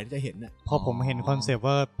ไฟฉายที่จะเห็นพอผมเห็นคอนเซปต์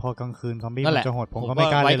ว่าพอกลางคืนซอมบี้มันจะโหดผมก็ไม่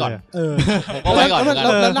กล้าเล่นเลยผมก็ไว้ก่อนแ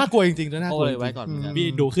ล้วน่ากลัวจริงๆแล้วน่ากลัวไว้ก่อนพี่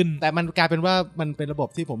ดูขึ้นแต่มันกลายเป็นว่ามันเป็นระบบ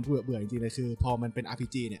ที่ผมเบื่อจริงๆเลยคือพอมันเป็น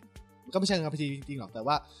RPG เนี่ยก็ไม่ใช่ RPG จริงๆหรอกแต่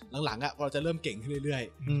ว่าหลังๆเราจะเริ่มเก่งขึ้นเรื่อย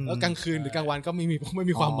ๆแล้วกลางคืนหรือกลางวันก็ไม่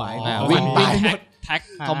มีความหมายวิ่งตายหมดแท็ก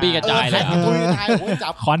ซอมบี้กระจายเลยจั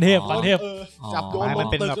บคอนเทพจับโดนมัน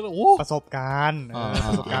เป็นแบบประสบการณ์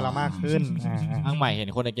เรามากขึ้นภาคใหม่เห็น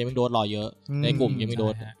คนในเกมมิ่งโดสรอเยอะในกลุ่มเกมมิ่งโด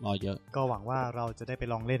สรอเยอะก็หวังว่าเราจะได้ไป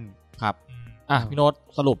ลองเล่นครับพี่โน้ต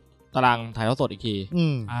สรุปตารางถ่ายทอดสดอีกที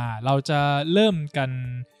เราจะเริ่มกัน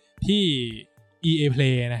ที่ EA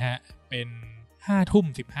Play นะฮะเป็น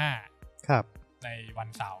 5:15 ครับในวัน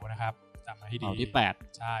เสาร์นะครับจำมาให้ดีที่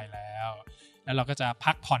8ใช่แล้วเราก็จะ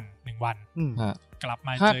พักผ่อน1วันกลับม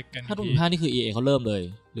าเจอกัน5:15นี่คือ EA เขาเริ่มเลย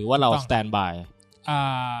หรือว่าเราสแตนด์บาย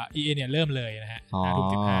EA เนี่ยเริ่มเลยนะฮะ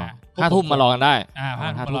 5:15 5 ทุ่มมารอกันได้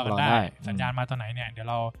5 ทุ่มมารอกันได้สัญญาณมาตอนไหนเนี่ยเดี๋ยว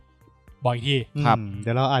เราบอกอีกทีครับเ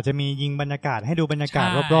ดี๋ยวเราอาจจะมียิงบรรยากาศให้ดูบรรยากาศ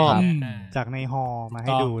รอบๆจากในฮอลล์มาใ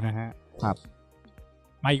ห้ดูนะฮะครับ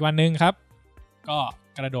มาอีกวันนึงครับก็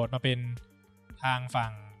กระโดดมาเป็นทางฝั่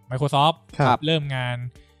งMicrosoft เริ่มงาน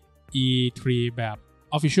E3 แบบ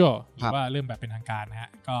Official หรือว่าเริ่มแบบเป็นทางการนะฮะ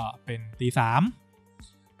ก็เป็น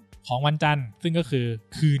 3:00 ของวันจันทร์ซึ่งก็คือ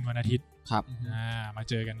คืนวันอาทิตย์มา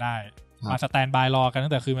เจอกันได้มาสแตนบายรอกันตั้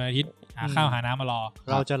งแต่คืนวันอาทิตย์หาข้าวหาน้ำมารอ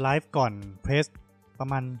เราจะไลฟ์ก่อนเพรสประ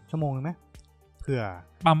มาณชั่วโมงนึงไหมเผื่อ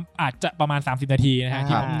อาจจะประมาณ30นาทีนะฮะ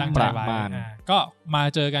ที่ผมตั้งใจไว้ก็มา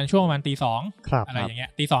เจอกันช่วงประมาณ 2:00 อะไรอย่างเงี้ย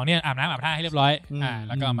 2:00 เนี่ยอาบน้ำอาบท่าให้เรียบร้อยแ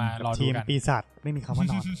ล้วก็มารอดูกันปีศาจไม่มีคำว่า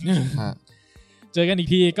นอนเจอกันอีก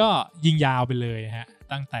ทีก็ยิงยาวไปเลยฮะ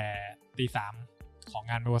ตั้งแต่ 3:00 ของ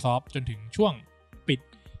งาน Microsoft จนถึงช่วงปิด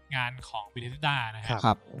งานของ Bethesda นะค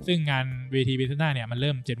รับซึ่งงานเวที Bethesda เนี่ยมันเ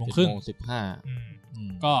ริ่ม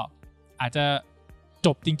 7:30 ก็อาจจะจ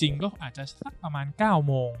บจริงๆก็อาจจะสักประมาณ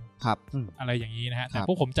 9:00 ครับอะไรอย่างนี้นะฮะแต่พ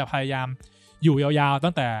วกผมจะพยายามอยู่ยาวๆ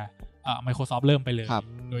ตั้งแต่Microsoft เริ่มไปเลย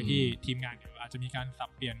โดยที่ทีมงานเดี๋ยวอาจจะมีการสับ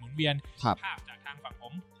เปลี่ยนหมุนเวียนภาพจากทางฝั่งผ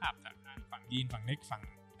มภาพจากทางฝั่งยีนฝั่งเน็กฝั่ง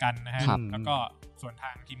กันนะฮะแล้วก็ส่วนท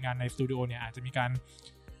างทีมงานในสตูดิโอเนี่ยอาจจะมีการ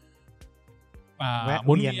ห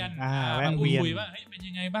มุนเวียนมาคุยว่าเฮ้ยเป็น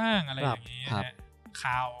ยังไงบ้างอะไรอย่างนี้นะฮะ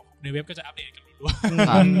ข่าวในเว็บก็จะอัปเดตกันรัว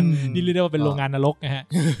ๆนี่เรียกได้ว่าเป็นโรงงานนรกนะฮะ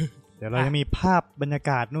เดี๋ยวเราจะมีภาพบรรยา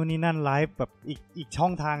กาศนู่นนี่นั่นไลฟ์แบบอีกช่อ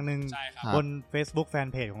งทางนึงบน Facebook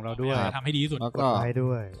Fanpage ของเราด้วยทำให้ดีที่สุดแล้วก็ให้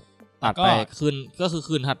ด้วยตัดไปคืนก็คือ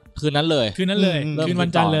คืนนั้นเลยคืนวั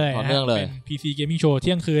นจันทร์เลยเป็น PC Gaming Show เ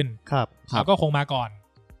ที่ยงคืนครับแล้วก็คงมาก่อน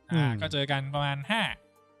ก็เจอกันประมาณ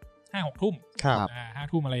5-6 ทุ่ม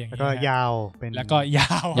5 ทุ่มอะไรอย่างเงี้ยแล้วก็ยาวเป็นแล้วก็ย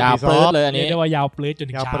าวปลื้ดเลยอันนี้เรียกว่ายาวปลื้ดจน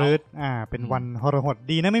ถึงเช้าเป็นวันฮอร์หด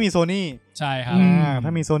ดีนะไม่มีโซนี่ใช่ครับถ้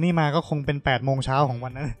ามีโซนี่มาก็คงเป็น 8:00 นของวั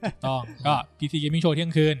นนั้นต้องก็ PC Gaming Show เที่ย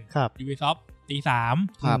งคืน Ubisoft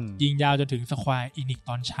 3:00 ยิงยาวจนถึง Square Enix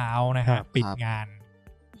ตอนเช้านะฮะปิดงาน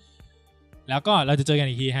แล้วก็เราจะเจอกัน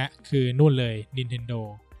อีกทีฮะคือนู่นเลย Nintendo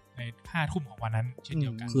ใน 5 ทุ่มของวันนั้นเช่นเดี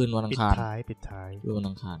ยวกัน คืนวันอังคารปิดท้าย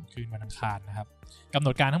คืนวันอังคารนะครับกำหน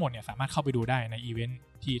ดการทั้งหมดเนี่ยสามารถเข้าไปดูได้ในอีเวนท์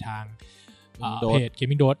ที่ทางเพจ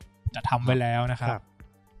Gaming Dose จะทำไว้แล้วนะครับ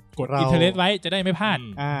กดอินเทอร์เน็ตไว้จะได้ไม่พลาด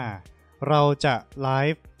เราจะไล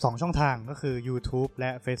ฟ์2ช่องทางก็คือ YouTube แล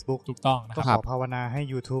ะ Facebook ถูกต้องนะครับขอภาวนาให้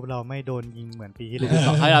YouTube เราไม่โดนยิงเหมือนปีที่แล้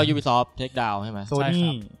วให้เรา Ubisoft Take Down ใช่ไหม Sony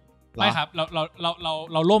ไม่ครับ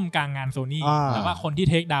เราล่มกลางงาน Sony แต่ว่าคนที่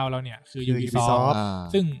Take Down เราเนี่ยคือ Ubisoft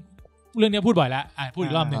ซึ่งเรื่องนี้พูดบ่อยแล้วพูด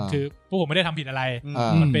อีกรอบนึงคือพวกผมไม่ได้ทำผิดอะไร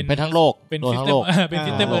มันเป็นทั้งโลกเป็นซิส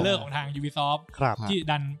เต็มเออร์เลอร์ของทาง Ubisoft ที่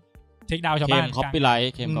ดัน Take Down ชาวบ้านเ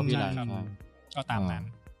คลม Copyright ก็ตามนั้น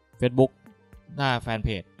Facebook หน้าแฟนเพ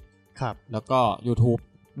จครับแล้วก็ YouTube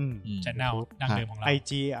Channel ดังเดิมของเรา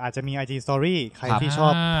IG อาจจะมี IG Story ใครที่ชอ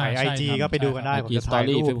บถ่าย IG ก็ไปดูกันได้ผมจะถ่าย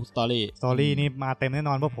รูป Facebook Story นี่มาเต็มแน่น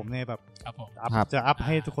อนเพราะผมเนี่ยแบบจะอัพใ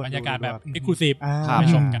ห้ทุกคนบรรยากาศแบบ Exclusive ไป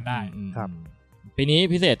ชมกันได้ครับปีนี้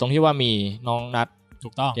พิเศษตรงที่ว่ามีน้องนัทถู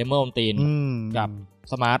กต้องเกมเมอร์อมตีนกับ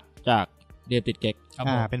สมาร์ทจากเรียนติดเก๊ก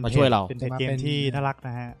มาช่วยเราเป็นเกมที่น่ารักน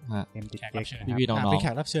ะฮะเกมติดเก๊กพี่ๆน้องๆเป็นแข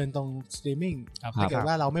กรับเชิญตรงสตรีมมิ่งถ้าเกิด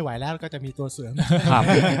ว่าเราไม่ไหวแล้วก็จะมีตัวเสริม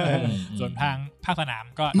ส่วนทางภาคสนาม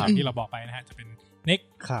ก็ตามที่เราบอกไปนะฮะจะเป็นเน็ก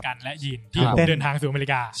กันและยีนที่เดินทางสู่อเมริ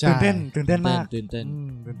กาตื่นเต้นมากตื่นเต้น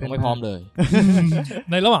ไม่พร้อมเลย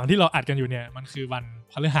ในระหว่างที่เราอัดกันอยู่เนี่ยมันคือวัน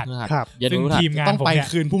พฤหัสซึ่งทีมงานต้องไป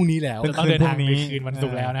คืนพรุ่งนี้แล้วจะต้องเดินทางไปคืนวันศุ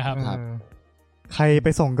กร์แล้วนะครับใครไป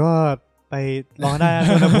ส่งก็ไปลองได้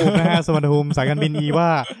สุวรรณภูมินะฮะสุวรรณภูมิสายการบินอีว่า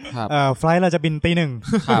ไฟล์เราจะบินตีหนึ่ง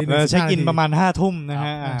เช็คอินประมาณ5 ทุ่มนะฮ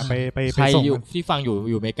ะไปส่งที่ฟังอยู่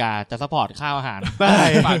อเมริกาจะซัพพอร์ตค่าอาหารได้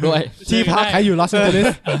ฝากด้วยที่พักใครอยู่ลอสแอนเจลิส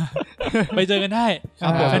ไปเจอกันได้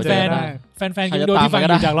แฟนกินโดที่ฟังอ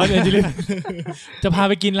ยู่จากลอสแอนเจลิสจะพา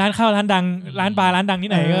ไปกินร้านข้าวร้านดังร้านปลาร้านดังที่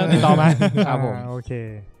ไหนก็ติดต่อมาครับผมโอเค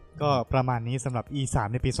ก็ประมาณนี้สำหรับ E3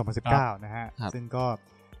 ในปี 2019 นะฮะซึ่งก็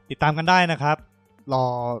ติดตามกันได้นะครับรอ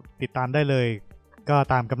ติดตามได้เลยก็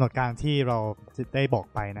ตามกำหนดการที่เราได้บอก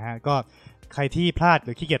ไปนะฮะก็ใครที่พลาดห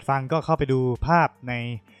รือขี้เกียจฟังก็เข้าไปดูภาพใน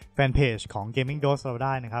แฟนเพจของ Gaming Dose เราไ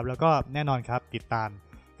ด้นะครับแล้วก็แน่นอนครับติดตาม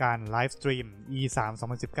การไลฟ์สตรีม E3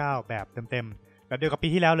 2019 แบบเต็มๆแบบเดียวกับปี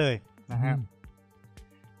ที่แล้วเลยนะฮะ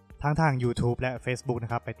ทั้งทาง YouTube และ Facebook น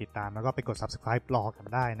ะครับไปติดตามแล้วก็ไปกด Subscribe รอกัน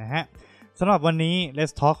ได้นะฮะสำหรับวันนี้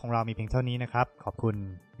Let's Talk ของเรามีเพียงเท่านี้นะครับขอบคุณ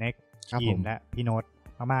เน็กอินและพี่โน้ต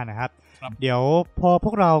มากๆนะครับเดี๋ยวพอพ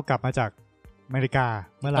วกเรากลับมาจากอเมริกา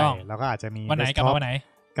เมื่อไหร่เราก็อาจจะมีวันไหนกลับมาวันไหน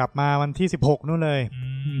กลับมาวันที่16นู่นเลย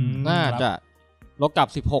น่าจะรถกลั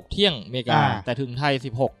บ16เที่ยงอเมริกาแต่ถึงไทย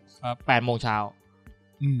16 8 โมงเช้า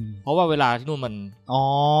เพราะว่าเวลาที่นู่นมัน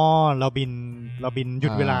เราบินหยุ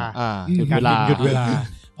ดเวลาหยุดเวลา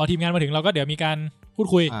พอทีมงานมาถึงเราก็เดี๋ยวมีการพูด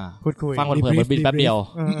คุยฟังเผินๆมันบินแป๊บเดียว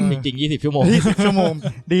จริงๆ20 ชั่วโโมง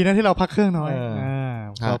ดีนะที่เราพักเครื่องน้อย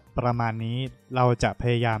ก็ประมาณนี้เราจะพ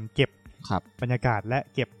ยายามเก็บบรรยากาศและ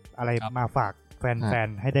เก็บอะไรมาฝากแฟน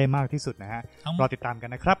ๆให้ได้มากที่สุดนะฮะรอติดตามกัน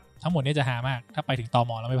นะครับทั้งหมดนี้จะหามากถ้าไปถึงต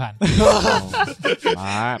ม.แล้วไม่ผ่าน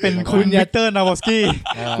เป็นคุณวิกเตอร์นาวอสกี้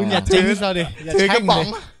คุณอย่าจิ้งเราดิถือกระป๋อง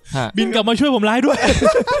บินกลับมาช่วยผมไลฟ์ด้วย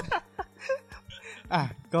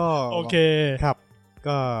ก็โอเคครับ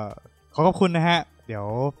ก็ขอบคุณนะฮะเดี๋ยว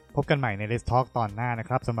พบกันใหม่ใน Let's Talk ตอนหน้านะค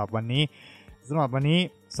รับสำหรับวันนี้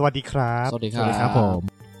สวัสดีครับสวัสดีครับผม